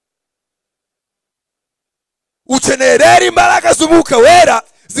 Ukeneye rero imbaraga z'Umwuka Wera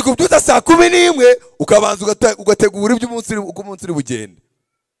zikubyuta saa 11, ukabanza ugategura iby'umunsi uko umunsi uri bugende.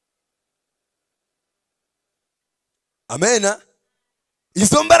 Amen.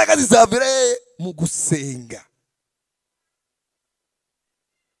 Izo mbaraga zizavira mu gusenga.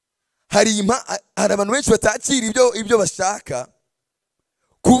 Hari abantu benshi batakira ibyo bashaka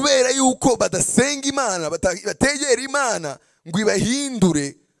kubera yuko badasenga Imana, bategera Imana ngo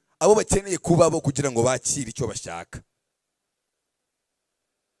ibahindure abo bakeneye kubabo kugira ngo bakire icyo bashaka.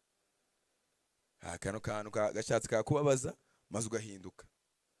 Kantu gashatse kakubabaza maze ugahinduka,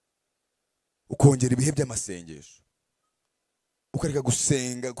 ukongera ibihe by'amasengesho, ukareka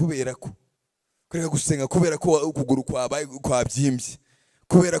gusenga kubera ko ukuguru kwabaye kwabyimbye,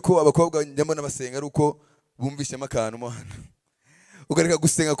 kubera ko abakobwa njyambona basenga ari uko bumvishemo akantu mo hano, ukareka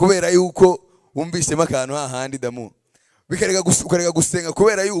gusenga kubera yuko bumvishemo akantu hahandi damu, ukareka gusenga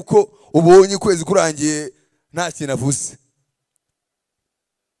kubera yuko ubonye ukwezi kurangiye nta kintu avuze.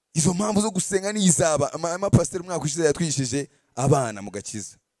 Izo mpamvu zo gusenga ni izaba amapasiteri umwaka ushize yatwishije abana mu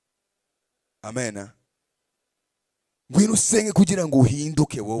gakiza. Amen. Ngwino usenge kugira ngo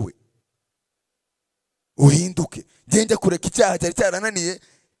uhinduke wowe. Uhinduke. Genda kureka icyaha cyari cyarananiye.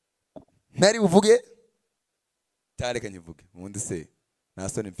 Ntari buvuge? Cyareka nyivuge. Ubundi se nta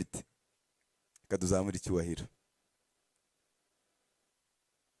soni mfite. Kaduzamura icyubahiro.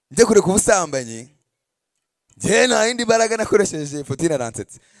 Njye kureka ubusambanyi. Njye nta yindi mbaraga nakoresheje, Fotina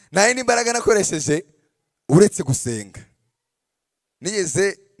aransetse. Nta yindi mbaraga nakoresheje uretse gusenga.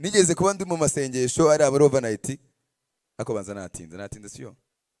 Nigeze kuba ndi mu masengesho ari aba overnight, ako banza natinze siyo.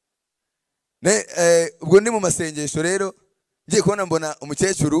 Ubwo ndi mu masengesho rero ngiye kubona mbona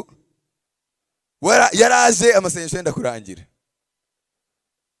umukecuru yaraje amasengesho yenda kurangira.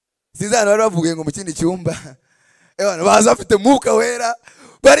 sizana bari bavuye ngo mu kindi cyumba ebana baza afite mwuka wera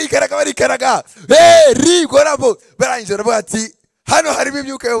barikaraga rigorabo barangije baravuga ati hano harimo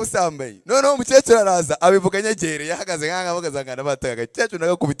imyuka y'ubusambanyi noneho umukecuru araza abivuga nyegereye yahagaze nkanga bagazangana bataga agakecuru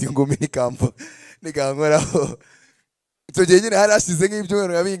nagakubita ingumi nikankoraho icyo gihe nyine harashize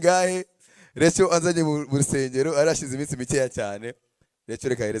nk'ibyumweru bingahe Recho anzanye mu rusengero arashize iminsi mikeya cyane Recho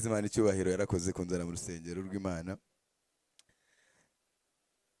reka hereza Imana icyubahiro yarakoze kunzana mu rusengero rw'Imana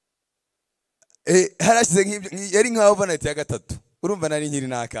harashize yari nkaho vanati ya gatatu urumva nari nkiri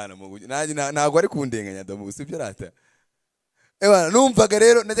nakana mu nanjye ntago ari kundenganya ndamu sibyo rata ebana numvaga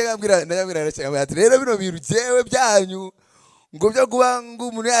rero najya Recho ati rero bino bintu jewe byanyu ngo byo kuba ngo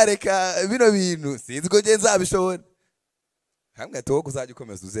umuntu yareka bino bintu sinzi ko ngenzi abishobora hamwe atoho kuzajya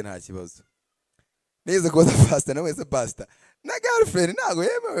ukomeza uze nta kibazo neze kuba pastor na wese pastor na girlfriend nago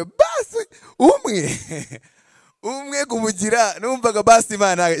yemewe basi umwe kumugira numvaga basi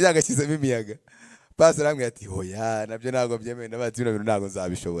Imana yagashyizemo imiyaga pastor namwe ati hoya nabyo nago byemeye nabati bino bintu nago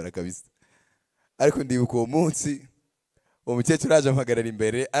nzabishobora kabisa ariko ndibuka uwo munsi umukecuru aje ampagarara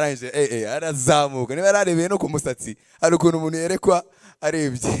imbere arangije arazamuka niba ararebeye no ku musatsi ari ukuntu umuntu yerekwa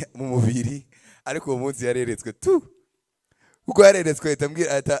arebye mu mubiri ariko uwo munsi yareretswe tu uko yareretswe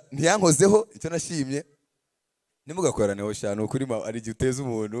ata ntiyankozeho icyo nashimye nimugakoraneho cyane ukuri ari igihe uteza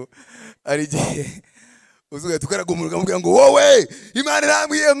umuntu ari igihe uzuga tukaraga umuntu ukamubwira ngo wowe Imana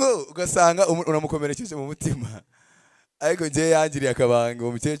irambwiye ngo ugasanga unamukomerekeje mu mutima ariko ngiye yangiriye akabanga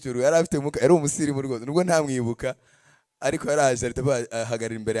uwo mukecuru yari afite yari umusirimu rwose nubwo ntamwibuka ariko yaraje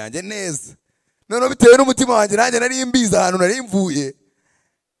ahagarara imbere yanjye neza none bitewe n'umutima wanjye nanjye nari mbiza ahantu nari mvuye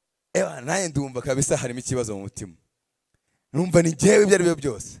nanjye ndumva kabisa harimo ikibazo mu mutima numva ni jewe ibyo ari byo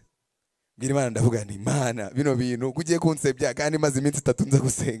byose mbwira Imana ndavuga nti Imana bino bintu kugiye kunsebya kandi maze iminsi 3 nza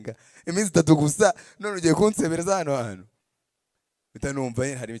gusenga iminsi 3 gusa none ugiye kunsebereza hano hantu bitanumva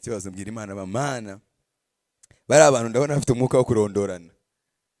harimo ikibazo mbwira Imana bamana bari abantu ndabona bafite umwuka wo kurondorana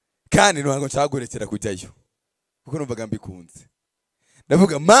kandi ntabwo ncagurekera kujyayo kuko numvaga mbikunze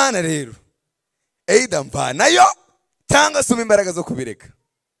ndavuga Mana rero either mvanayo cyangwa suma imbaraga zo kubireka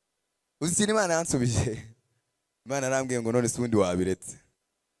uzi Imana yansubije Imana arambwiye ngo none sundi wabiretse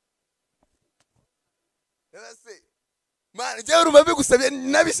Mana je urumva bigusabye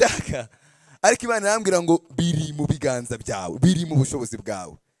nabishaka ariko Imana arambwira ngo biri mu biganza byawe biri mu bushobozi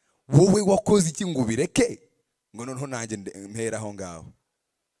bwawe wowe wakoze iki ngo ubireke ngo noneho nanjye mpera aho ngaho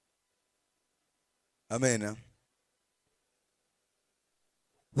amen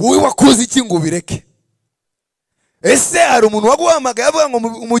wowe wakoze iki ngo ubireke ese hari umuntu waguhamagaye avuga ngo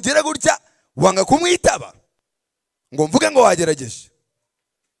umugere gutya wanga kumwitaba ngo mvuge ngo wagerageje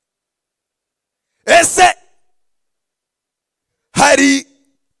ese hari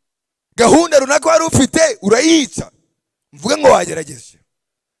gahunda runaka wari ufite urayica mvuge ngo wagerageje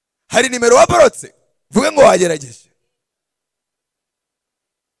hari nimero waborotse mvuge ngo wagerageje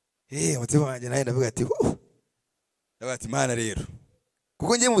umutima wanjye nawe ndavuga ati ndavuga ati Mana rero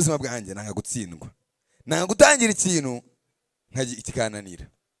kuko ngiye mu buzima bwanjye nanga gutsindwa nanga gutangira ikintu ikikananira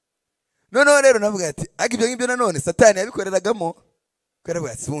noneho rero navuga ati ariko ibyo ngibyo nanone Satani yabikoreragamo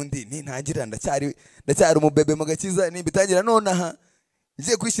karavuga ati ubundi nintangira ndacyari umubebe mu gakiza nimbitangira none aha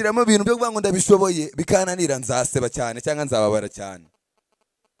ngiye kwishyiramo ibintu byo kuvuga ngo ndabishoboye bikananira nzaseba cyane cyangwa nzababara cyane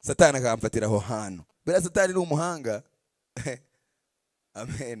Satani akamfatira aho hantu bera Satani ni umuhanga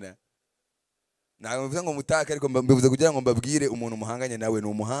amen ntabwo mvuze ngo mutaka ariko mbivuze kugira ngo mbabwire umuntu umuhanganye nawe ni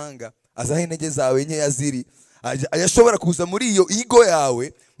umuhanga azaho intege zawe nkeya ziri ayashobora kuza muri iyo ego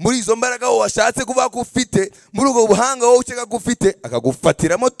yawe muri izo mbaraga wowe washatse kuba ko ufite muri ubwo buhanga wowe ukeka ko ufite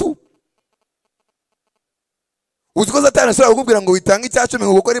akagufatiramo tu uzi ko Satani ashobora kukubwira ngo witange icyacumi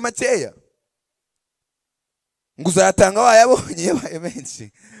ngo gukora makeya ngo uzayatanga wayabonye yabaye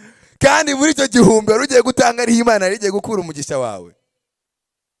menshi kandi muri icyo gihumbi wari ugiye gutanga ariho Imana yari igiye gukura umugisha wawe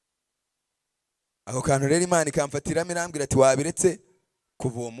ako kantu rero Imana ikamfatiramo irambwira ati wabiretse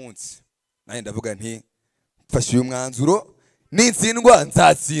kuva uwo munsi nanjye ndavuga nti mfashe uyu mwanzuro nintsindwa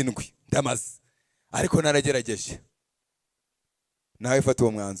nzatsindwe ndamaze ariko naragerageje nawe fata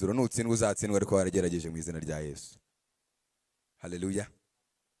uwo mwanzuro nutsindwa uzatsindwa ariko waragerageje mu izina rya Yesu haleluya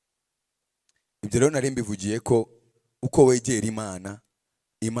ibyo rero nari mbivugiye ko uko wegera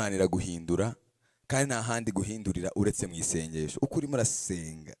Imana iraguhindura kandi nta handi guhindurira uretse mu isengesho uko urimo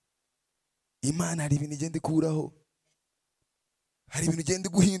urasenga Imana hari ibintu igenda ikuraho hari ibintu igenda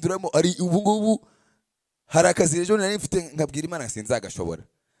guhinduramo ari ubu ngubu hari akazi ejo nari mfite nkabwira Imana sinzagashobora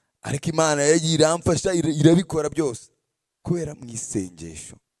ariko Imana iramfasha irabikora byose kubera mu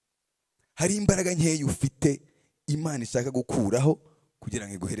isengesho hari imbaraga nkeya ufite Imana ishaka gukuraho kugira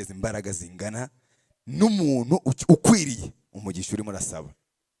ngo iguhereze imbaraga zingana n'umuntu ukwiriye umugisha urimo urasaba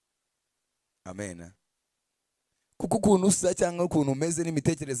Amen. Kuko ukuntu usa cyangwa ukuntu umeze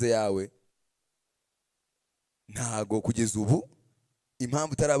n'imitekerereze yawe ntago kugeza ubu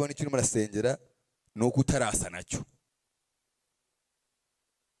impamvu utarabona icyo urimo urasengera ni uko utarasa nacyo.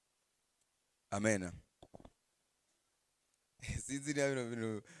 Amen. Sinzi niba bino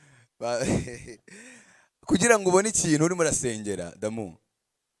bintu kugira ngo ubone ikintu urimo urasengera damu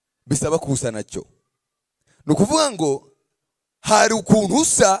bisaba kusa nacyo. Ni ukuvuga ngo hari ukuntu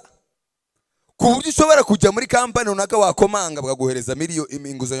usa ku buryo ushobora kujya muri kampani runaka wakomanga bakaguhereza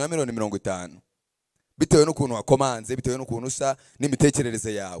inguzanyo ya $50,000 bitewe n'ukuntu wakomanze, bitewe n'ukuntu usa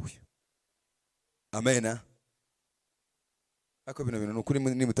n'imitekerereze yawe. Amen. Ako bino bintu n'ukuri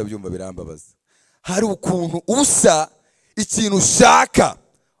nimutabyumva birambabaza. Hari ukuntu usa ikintu ushaka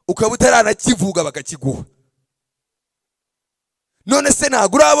ukaba utaranakivuga bakakiguha. None se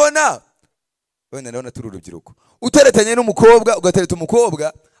ntabwo urabona wenda ndabona turi urubyiruko utaretanye n'umukobwa ugatereta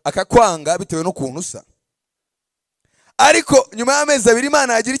umukobwa akakwanga bitewe n'ukuntu usa, ariko nyuma y'amezi 2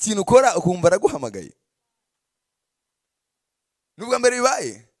 Imana yagira ikintu ukora ukumva araguhamagaye. Nubwo mbere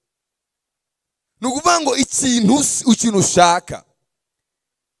bibaye ni ukuvuga ngo ikintu ushaka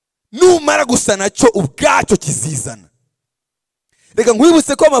numara gusa nacyo ubwacyo kizizana. Reka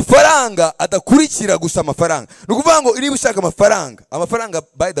nkwibutse ko amafaranga adakurikira gusa amafaranga. Ni ukuvuga ngo niba ushaka amafaranga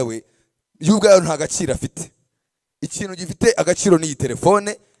by the way y'ubwayo nta gaciro afite. Ikintu gifite agaciro ni iyi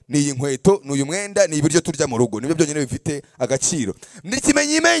telefone, ni iyi nkweto, ni uyu mwenda, ni ibiryo turya mu rugo. Nibyo byonyine bifite agaciro.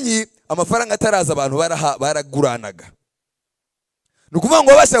 N'ikimenyimenyi amafaranga ataraza abantu baraguranaga. Ni ukuvuga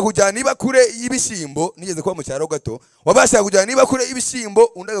ngo wabasha kujyana niba kure y'ibishyimbo, nigeze kuba mu cyaro gato, wabasha kujyana niba kure y'ibishyimbo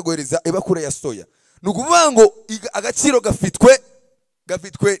undi akaguhereza ibakure ya soya. Ni ukuvuga ngo agaciro gafitwe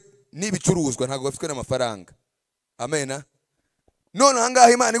n'ibicuruzwa, ntabwo gafitwe n'amafaranga. Amen. None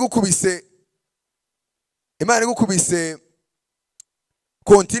ahangaha Imana igukubise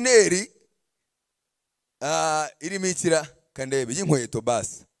kontineri irimo ikira kandebe y'inkweto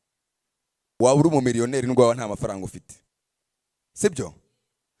basi, waba uri umumiliyoneri n'ubwo nta mafaranga ufite, sibyo?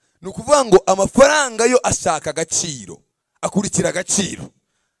 Ni ukuvuga ngo amafaranga yo ashaka agaciro, akurikira agaciro.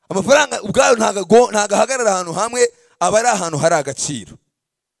 Amafaranga ubwayo ntago ahagarara ahantu hamwe, aba ari ahantu hari agaciro,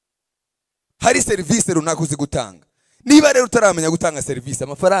 hari serivisi runaka uzi gutanga. Niba rero utaramenya gutanga serivisi,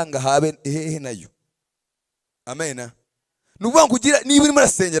 amafaranga habe hehe nayo. Amen. Nuvuga ngo niba urimo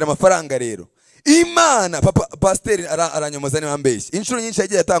urasengera amafaranga rero, Imana pasiteri aranyomoza niba mbeshye. Inshuro nyinshi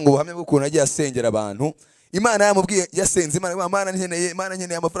yagiye atanga ubuhamya bw'ukuntu yagiye asengera abantu. Imana yamubwiye yasenze, Imana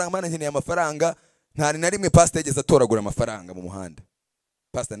nkeneye amafaranga, nta na rimwe pasiteri yageze atoragura amafaranga mu muhanda.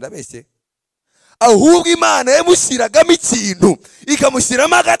 Pasiteri ndabeshye? Ahubwo Imana yamushyiragamo ikintu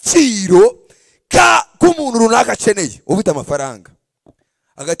ikamushyiramo agaciro k'umuntu runaka akeneye ufite amafaranga.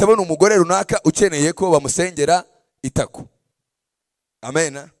 Agahita abona umugore runaka ukeneye ko bamusengera itako.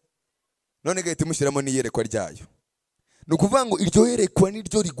 Amen. None gahita imushyiramo n'iyerekwa ryayo. Ni ukuvuga ngo iryo yerekwa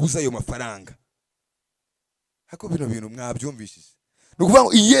niryo riguza ayo mafaranga. Hako bino bintu mwabyumvishije? Ni ukuvuga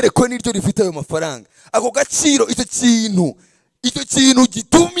ngo iyerekwa niryo rifite ayo mafaranga. Ako gaciro, icyo kintu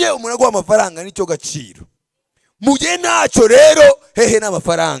gitumye umuntu aguha amafaranga nicyo gaciro. Mugihe ntacyo rero hehe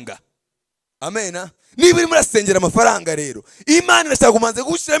n'amafaranga. Amen. Niba urimo urasengera amafaranga rero, Imana irashaka kumanza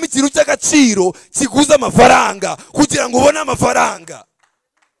gushyiramo ikintu cy'agaciro kiguza amafaranga kugira ngo ubone amafaranga.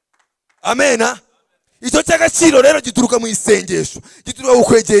 Amen. Icyo cy'agaciro rero gituruka mu isengesho, gituruka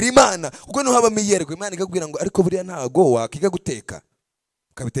ukwegera Imana. Kuko no habamo iyereko, Imana ikakubwira ngo ariko buriya ntago wakiga guteka.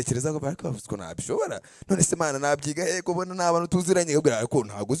 Ukabitekereza ngo ariko ko nabishobora. None se Imana nabyiga yego bona n'abantu tuziranye kubwira ariko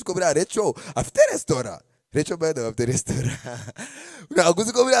ntago uziko buriya Recho afite restaurant. Recho bada afite restaurant. Ntago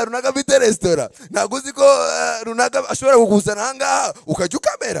uziko buriya runaka afite restaurant. Ntago uziko runaka ashobora kuguzana ahangaha ukajya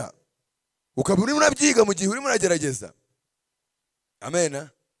ukamera. Ukaburi munabyiga mu gihe uri muragerageza. Amen.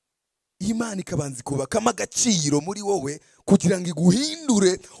 Imana ikabanza kubakamo agaciro muri wowe kugira ngo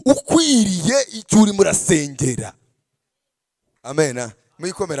iguhindure ukwiriye icyo uri murasengera. Amen.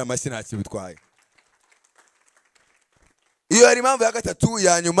 Muyikomera amashyi ntacyo bitwaye. Iyo ari impamvu ya gatatu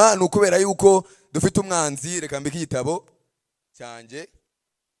ya nyuma ni ukubera yuko dufite umwanzi. Reka mbike igitabo cyanjye.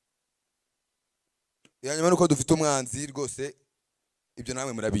 Ya nyuma nuko dufite umwanzi rwose, ibyo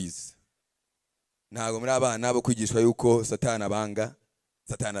namwe murabizi. Ntago muri abana bo kwigishwa yuko Satani abanga,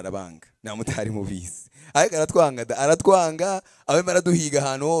 Satani arabanga. Nta mutari mubizi. Ariko aratwanga, abe maraduhiga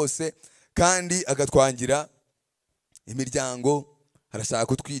ahantu hose kandi agatwangira imiryango. Arashaka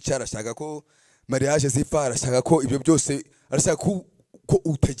kutwica, arashaka ko mariage zipfa, arashaka ko ibyo byose, arashaka ko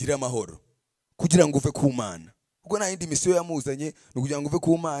utagira amahoro kugira ngo uve ku Mana. Kuko nta yindi misiyo yamuzanye no kugira ngo uve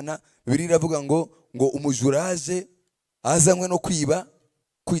ku Mana. Bibiliya iravuga ngo umujuraje azanywe no kwiba,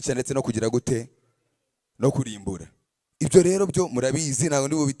 kwica ndetse no kugira gute no kurimbura. Ibyo rero byo murabizi, ntago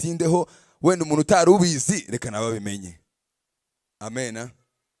ndi bubitindeho. wenda umuntu utari ubizi reka nawe abimenye. Amen.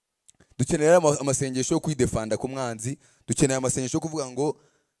 Dukenera amasengesho yo kwidefanda ku mwanzi, dukenera amasengesho yo kuvuga ngo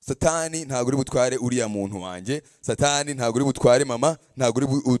Satani ntago uri butware uriya muntu wanje, Satani ntago uri butware mama, ntago uri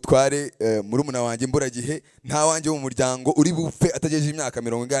butware murumuna wanje imburagihe, nta wanje mu muryango uri bupfe atagejeje imyaka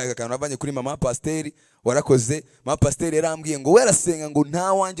 40 akana navanye kuri mama pasiteri warakoze. Mama pasiteri yarambwiye ngo werasenga ngo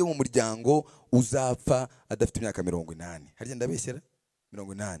nta wanje mu muryango uzapfa adafite imyaka 80. Harya ndabeshyera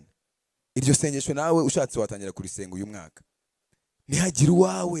 80. Iryo sengesho nawe ushatse watangira kurisenga uyu mwaka. Ntihagira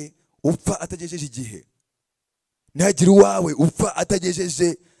uwawe upfa atagejeje igihe, ntihagira uwawe upfa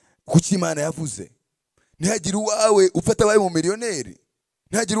atagejeje kuki Imana yavuze, ntihagira uwawe upfa atabaye mu miliyoneri,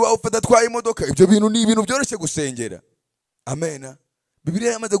 ntihagira uwawe upfa adatwaye imodoka. Ibyo bintu ni ibintu byoroshye gusengera. Amen.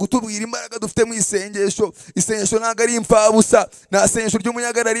 Bibiliya yamaze gutubwira imbaraga dufite mu isengesho. Isengesho ntago ari impfabusa, nta sengesho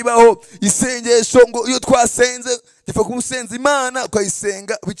ry'umunyagara ribaho. Isengesho ngo iyo twasenze gifa kumusenza Imana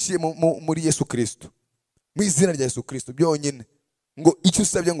ukayisenga biciye muri Yesu Kristo, mu izina rya Yesu Kristo byonyine. Ngo icyo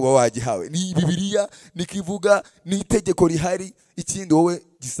usabye ngo wagihawe. Ni Bibiliya nikivuga, ni itegeko rihari. Ikindi wowe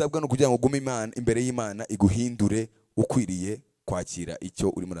gisabwa no kugira ngo gume Imana imbere y'Imana iguhindure ukwiriye kwakira icyo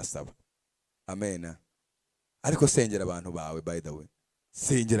uri murasaba. Amen. Ariko sengera abantu bawe, by the way,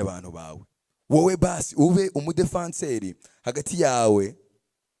 sengera abantu bawe. Wowe basi ube umudefanseri hagati yawe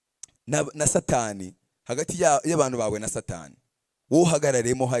na Satani, hagati y'abantu bawe na Satani. Wowe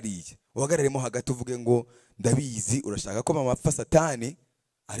uhagararemo hariya, uhagararemo hagati uvuge ngo ndabizi urashaka ko mama apfa Satani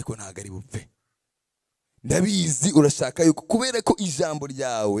ariko ntago ari bupfe. Ndabizi urashaka yuko kubera ko ijambo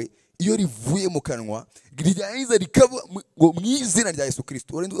ryawe iyo rivuye mu kanwa ryangiza rikaba ngo mu izina rya Yesu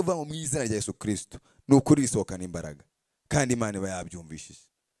Kristo, urende uvuga ngo mu izina rya Yesu Kristo, nukuri risohokana imbaraga kandi Imana iba yabyumvishije.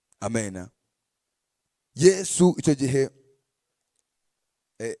 Amen. Yesu icyo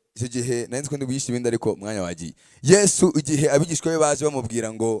gihe nanze ko ndibisha ibindi ariko mwanya wagiye. Yesu igihe abigishwa be baje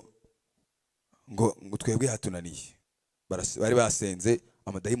bamubwira ngo twebwe hatunaniye, bari basenze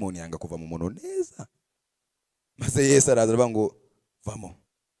amadayimoni yanga kuva mu muntu neza, maze Yesu araza aravuga ngo vamo,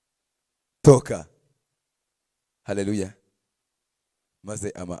 toka. Haleluya.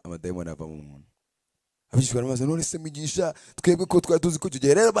 Maze amadayimoni ava mu muntu. Abigishwa bamaze none se migisha twebwe ko twari tuzi ko icyo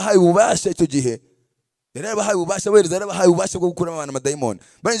gihe rero bahaye ububasha, icyo gihe rero bahaye ububasha, wereza rero bahaye ububasha bwo gukura abantu amadayimoni.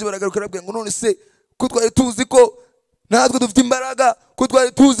 Baranje baragaruka barabwira ngo none se ko twari tuzi ko natwe dufite imbaraga, ko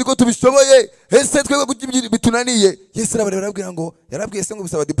twari tuzi ko tubishoboye, ese twebwe bitunaniye. Yesu arababwira ngo yarabwiye se ngo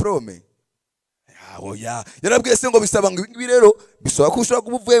bisaba diplome. Oya, yarabwiye se ngo bisaba ngo ibi rero bisaba ko ushobora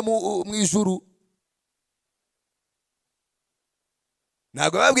kubuvuye mu ijuru.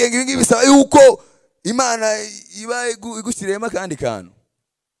 Ntabwo babwiye ngo ibi bisaba yuko Imana iba igushyiriyemo akandi kantu.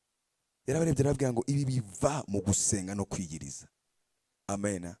 Yarabarebye arababwira ngo ibi biva mu gusenga no kwiyiriza.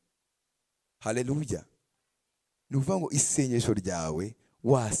 Amen. Haleluya. Ni ukuvuga ngo isengesho ryawe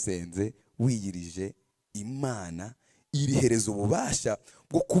wasenze wiyirije, Imana irihereza ububasha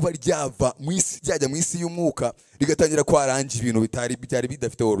bwo kuba ryava mu isi, ryajya mu isi y'umwuka rigatangira kwaranja ibintu byari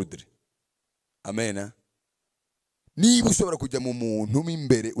bidafite ordre. Amen. Niba ushobora kujya mu muntu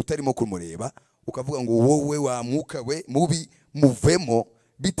imbere utarimo kumureba ukavuga ngo wowe wa mwuka we mubi muvemo,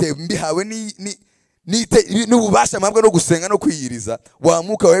 bitewe mbihawe n'ububasha mpabwa no gusenga no kwiyiriza, wa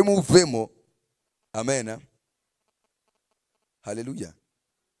mwuka we muvemo. Amen. Haleluya.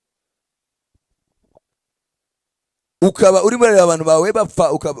 Ukaba uri muri abantu bawe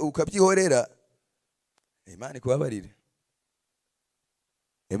bapfa ukabyihorera, Imana ikubabarire,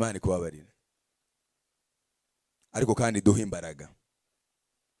 Imana ikubabarire. Ariko kandi duha imbaraga,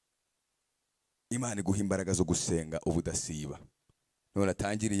 Imana iguha imbaraga zo gusenga ubudasiba. None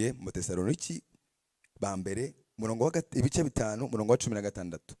atangiriye mu Tesaloniki ba mbere ibice 5 umurongo wa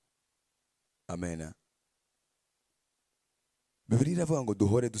 16. Amen. Bibiliya iravuga ngo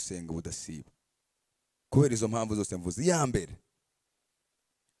duhore dusenga ubudasiba. Kubera izo mpamvu zose mvuze. Ya mbere,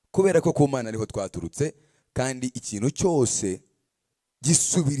 kubera ko ku Mana ariho twaturutse, kandi ikintu cyose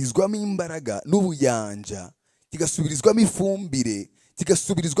gisubirizwamo imbaraga n'ubuyanja, kigasubirizwamo ifumbire,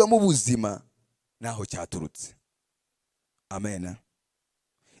 kigasubirizwamo ubuzima, naho cyaturutse. Amen.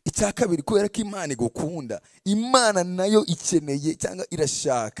 Icya kabiri, kubera ko Imana igukunda, Imana nayo ikeneye cyangwa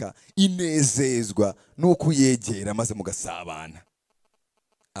irashaka, inezezwa nuko yegera maze mugasabana.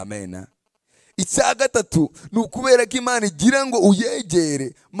 Amen. Icya gatatu, ni ukubera ko Imana igira ngo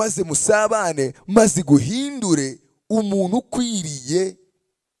uyegere maze musabane, maze guhindure umuntu ukwiriye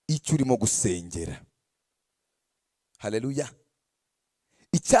icyo urimo gusengera. Haleluya.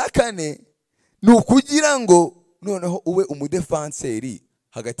 Icya kane, ni ukugira ngo noneho ube umudefanseri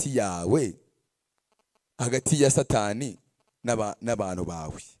hagati yawe, hagati ya Satani n'abantu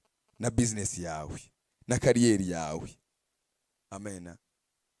bawe, na business yawe, na kariyeri yawe. Amen.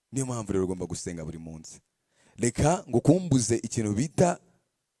 niyo mpamvu rero ugomba gusenga buri munsi. Reka ngo kumbuze ikintu bita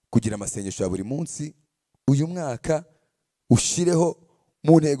kugira amasengesho ya buri munsi. Uyu mwaka ushireho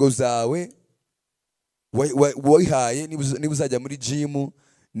mu ntego zawe wayihaye. Niba uzajya muri gym,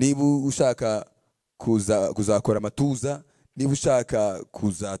 niba ushaka kuzakora amatuza, niba ushaka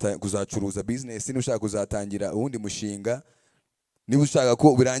kuzacuruza business, niba ushaka kuzatangira uwundi mushinga, niba ushaka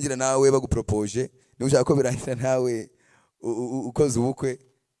ko birangira nawe bagupropoje, niba ushaka ko birangira nawe ukoze ubukwe,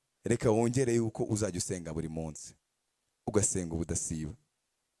 reka wongere yuko uzajya usenga buri munsi, ugasenga ubudasiba,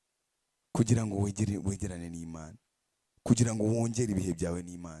 kugira ngo wegerane n'Imana, kugira ngo wongere ibihe byawe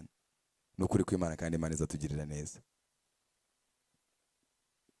n'Imana. Nukuri kw'Imana kandi Imana izatugirira neza.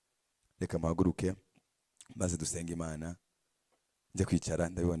 Reka mpaguruke maze dusenga Imana. Njya kwicara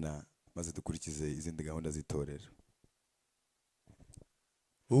ndabibona maze dukurikize izindi gahunda z'itorero.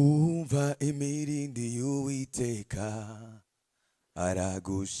 Umva imirindi y'Uwiteka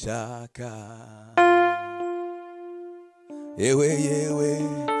aragushaka, yewe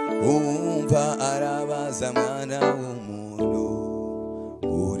umva arabaza mwana w'umuntu,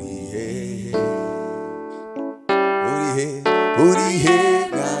 urihe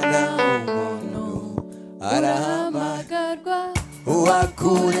mwana w'umuntu, arahamagarwa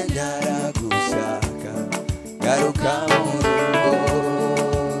uwakuremye aragushaka, garuka mu rugo.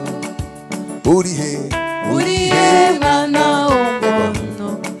 Urihe mwana w'umuntu,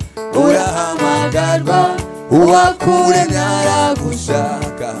 urahamagarwa uwakuremye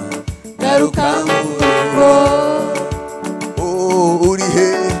aragushaka, garuka mu rugo.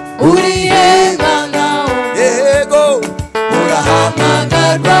 Urihe mwana w'umuntu,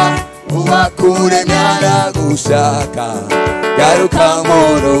 urahamagarwa uwakuremye aragushaka, garuka mu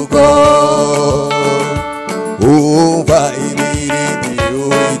rugo. Umva imirindi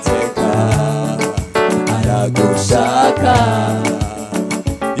y'Uwiteka aragushaka,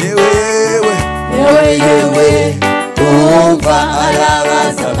 yewe umva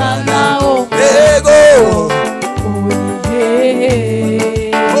arabaza mwana w'umuntu,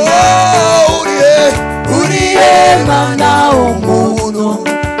 urihe mwana w'umuntu,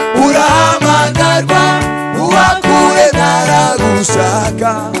 urahamagarwa uwakuremye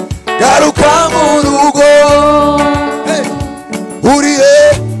aragushaka, garuka mu rugo. Urihe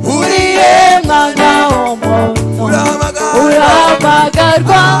mwana w'umuntu,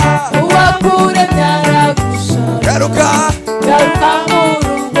 urahamagarwa uwakuremye aragushaka, garuka mu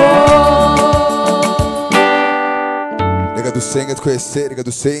rugo. Reka dusenge twese, reka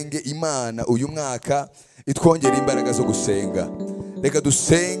dusenge Imana uyu mwaka itwongera imbaraga zo gusenga. Reka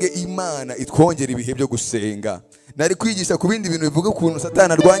dusenge Imana itwongera ibihe byo gusenga. Nari kwigisha ku bindi bintu bivuga ukuntu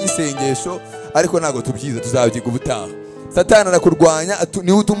Satani arwanya isengesho, ariko ntago tubyiza, tuzabyiga ubutaha. Satani arakurwanya,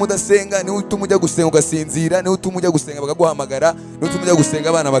 niwe utuma udasenga, niwe utuma ujya gusenga ugasinzira, niwe utuma ujya gusenga bakaguhamagara, niwe utuma ujya gusenga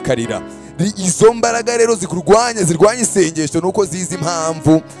abana bakarira. Izo mbaraga rero zirwanya isengesho, nuko zizi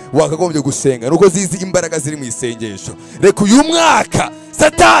impamvu wakagombye gusenga, nuko zizi imbaraga ziri mu isengesho. Reka uyu mwaka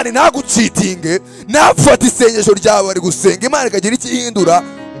Satani ntagucitinge, nafata isengesho ryawe ari gusenga, Imana ikagira ikihindura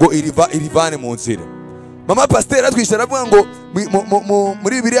ngo irivane mu nzira. Mama pasteur atwisha aravuga ngo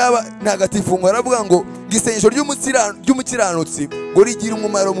muri Bibiliya ntagatifu ngo aravuga ngo isengesho ry'umukiranutsi ngo rigira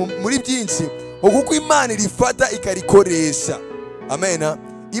umumaro muri byinshi, kuko Imana irifata ikarikoresha. Amena.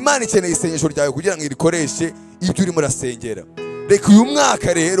 Imana ikeneye isengesho ryawe kugira ngo irikoreshe ibyo urimo urasengera. Reka uyu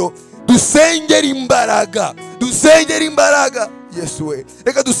mwaka rero dusengera imbaraga, Yesu we.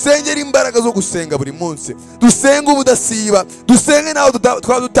 Reka dusengera imbaraga zo gusenga buri munsi, dusenge ubudasiba, dusenge naho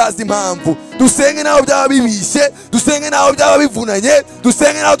twaba dutazi impamvu, dusenge naho byaba bibishye, dusenge naho byaba bivunanye,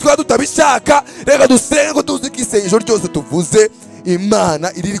 dusenge naho twaba tutabishaka. Reka dusenge ko tuzi ko isengesho ryose tuvuze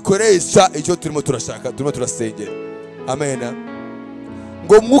Imana irikoresha icyo turimo turashaka, turimo turasengera. Amena.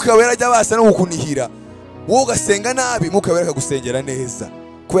 Ngo Mwuka Wera ajya abasha no kukunihira, wowe ugasenga nabi, Mwuka Wera akagusengera neza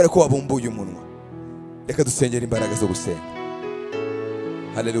kubera ko wabumbuye umunwa. Reka dusengera imbaraga zo gusenga.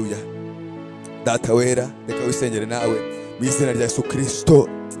 Haleluya. Data wera, reka wisengere nawe mu izina rya Yesu Kristo.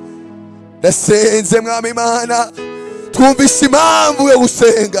 Ndasenze Mwami Imana, twumvishe impamvu yo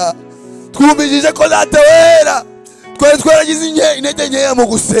gusenga, twumvishije ko Data wera twari twaragize intege nkeya mu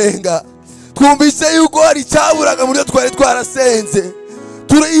gusenga, twumvise yuko hari icyaburaga mu byo twari twarasenze.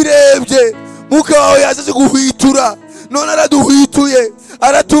 Turirebye, Mwuka wawe yaje guhwitura, none araduhwituye,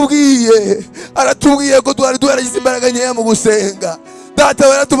 aratubwiye ko twari twaragize imbaraga nkeya mu gusenga. Data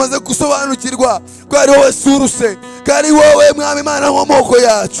wera tumaze gusobanukirwa ko ari wowe suruse, ko ari wowe Mwami Imana nkomoko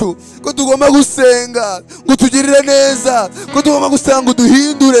yacu, ko tugomba gusenga ngo tugirire neza, ko tugomba gusanga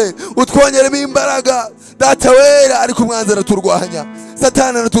uduhindure, utwongeremo imbaraga. Data wera ariko umwanzi araturwanya,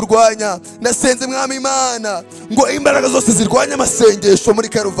 Satani araturwanya. Ndasenze mwami Imana ngo imbaraga zose zirwanya amasengesho muri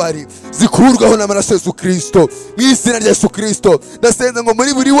Karuvari zikurwaho n'amaraso Yesu Kristo, mu izina rya Yesu Kristo. Ndasenze ngo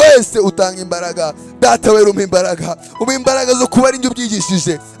muri buri wese utanga imbaraga. Data wera umpa imbaraga zo kuba ari njye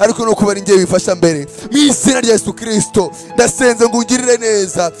ubyigishije, ariko no kuba ari njye wifasha mbere, mu izina rya Yesu Kristo. Ndasenze ngo ungirire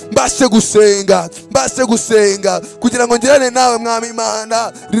neza, mbashe gusenga kugira ngo ngirane nawe mwami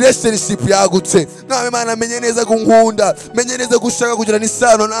Imana relationship yagutse. Mwami Imana menye neza kunkunda, menye neza gushaka kugira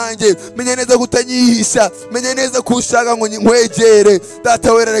n'isano nanjye, menye neza kutanyihisha, menye neza kushaka ngo nkwegere.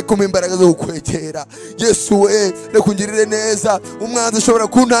 Data wera reka umpa imbaraga zo kukwegera. Yesu we reka ungirire neza. Umwanzi ushobora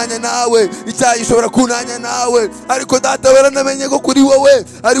kuntanya nawe, icyaha gishobora kuntanya nawe, ariko Data wera namenye ko kuri wowe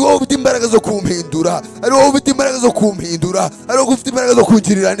ari wowe ufite imbaraga zo kumpindura, ari wowe ufite imbaraga zo kumpindura, ari wowe ufite imbaraga zo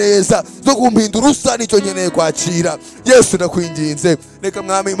kungirira neza, zo kumpindura usa n'icyo nkeneye kwakira. Yesu ndakwinginze, reka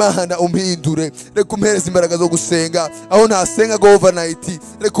mwami Imana umpindure, reka umpereze imbaraga zo gusenga aho ntasenga go overnight,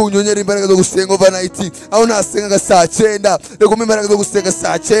 reka unyonyere imbaraga zo gusenga overnight aho ntasenga saa 9, reka umpe imbaraga zo gusenga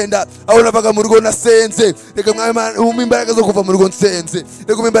saa 9 aho navaga mu rugo nasenze, reka mwami Imana umpe imbaraga zo kuva mu rugo nsenze,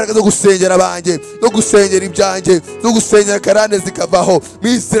 reka umpe imbaraga zo gusengera abanjye, zo gusengera ibyanjye, zo gusengera karande zikavaho, mu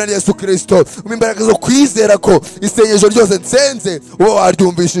izina rya Yesu Kristo. Umpe imbaraga zo kwizera ko isengesho ryose nsenze uba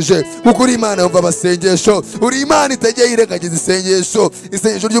waryumvishije, kuko uri Imana yumva amasengesho, uri Imana itajya yirengagiza isengesho.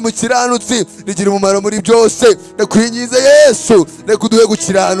 Isengesho ry'umukiranutsi rigira umumaro muri byose. Ndakwinginze Yesu, reka uduhe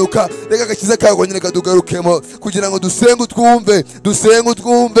gukiranuka, reka agakiza kawe kongere kadugarukemo, kugira ngo dusenge utwumve,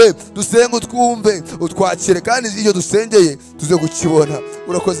 utwakire, kandi iyo dusengeye tuze kukibona.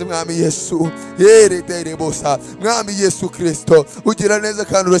 Urakoze mwami Yesu, yeredere bosa mwami Yesu Kristo, ugira neza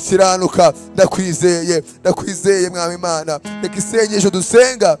kandi urakiranuka. Ndakwizeye mwami Imana, reka isengesho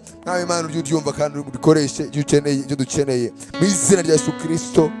dusenga mwami Imana ujye uryumva kandi urikoreshe ibyo dukeneye, mu izina rya Yesu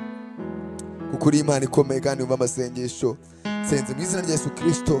Kristo, kuko uri Imana ikomeye kandi umva amasengesho. Senze mu izina rya Yesu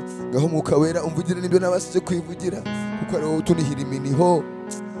Kristo, ngaho Mwuka Wera umvugire n'ibyo nabashije kwivugira, kuko ari wowe utunihira iminiho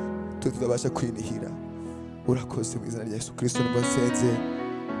tutabasha kwinihira. Urakoze mu izina rya Yesu Kristo, nibwo nsenze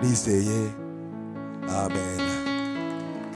nizeye, amen.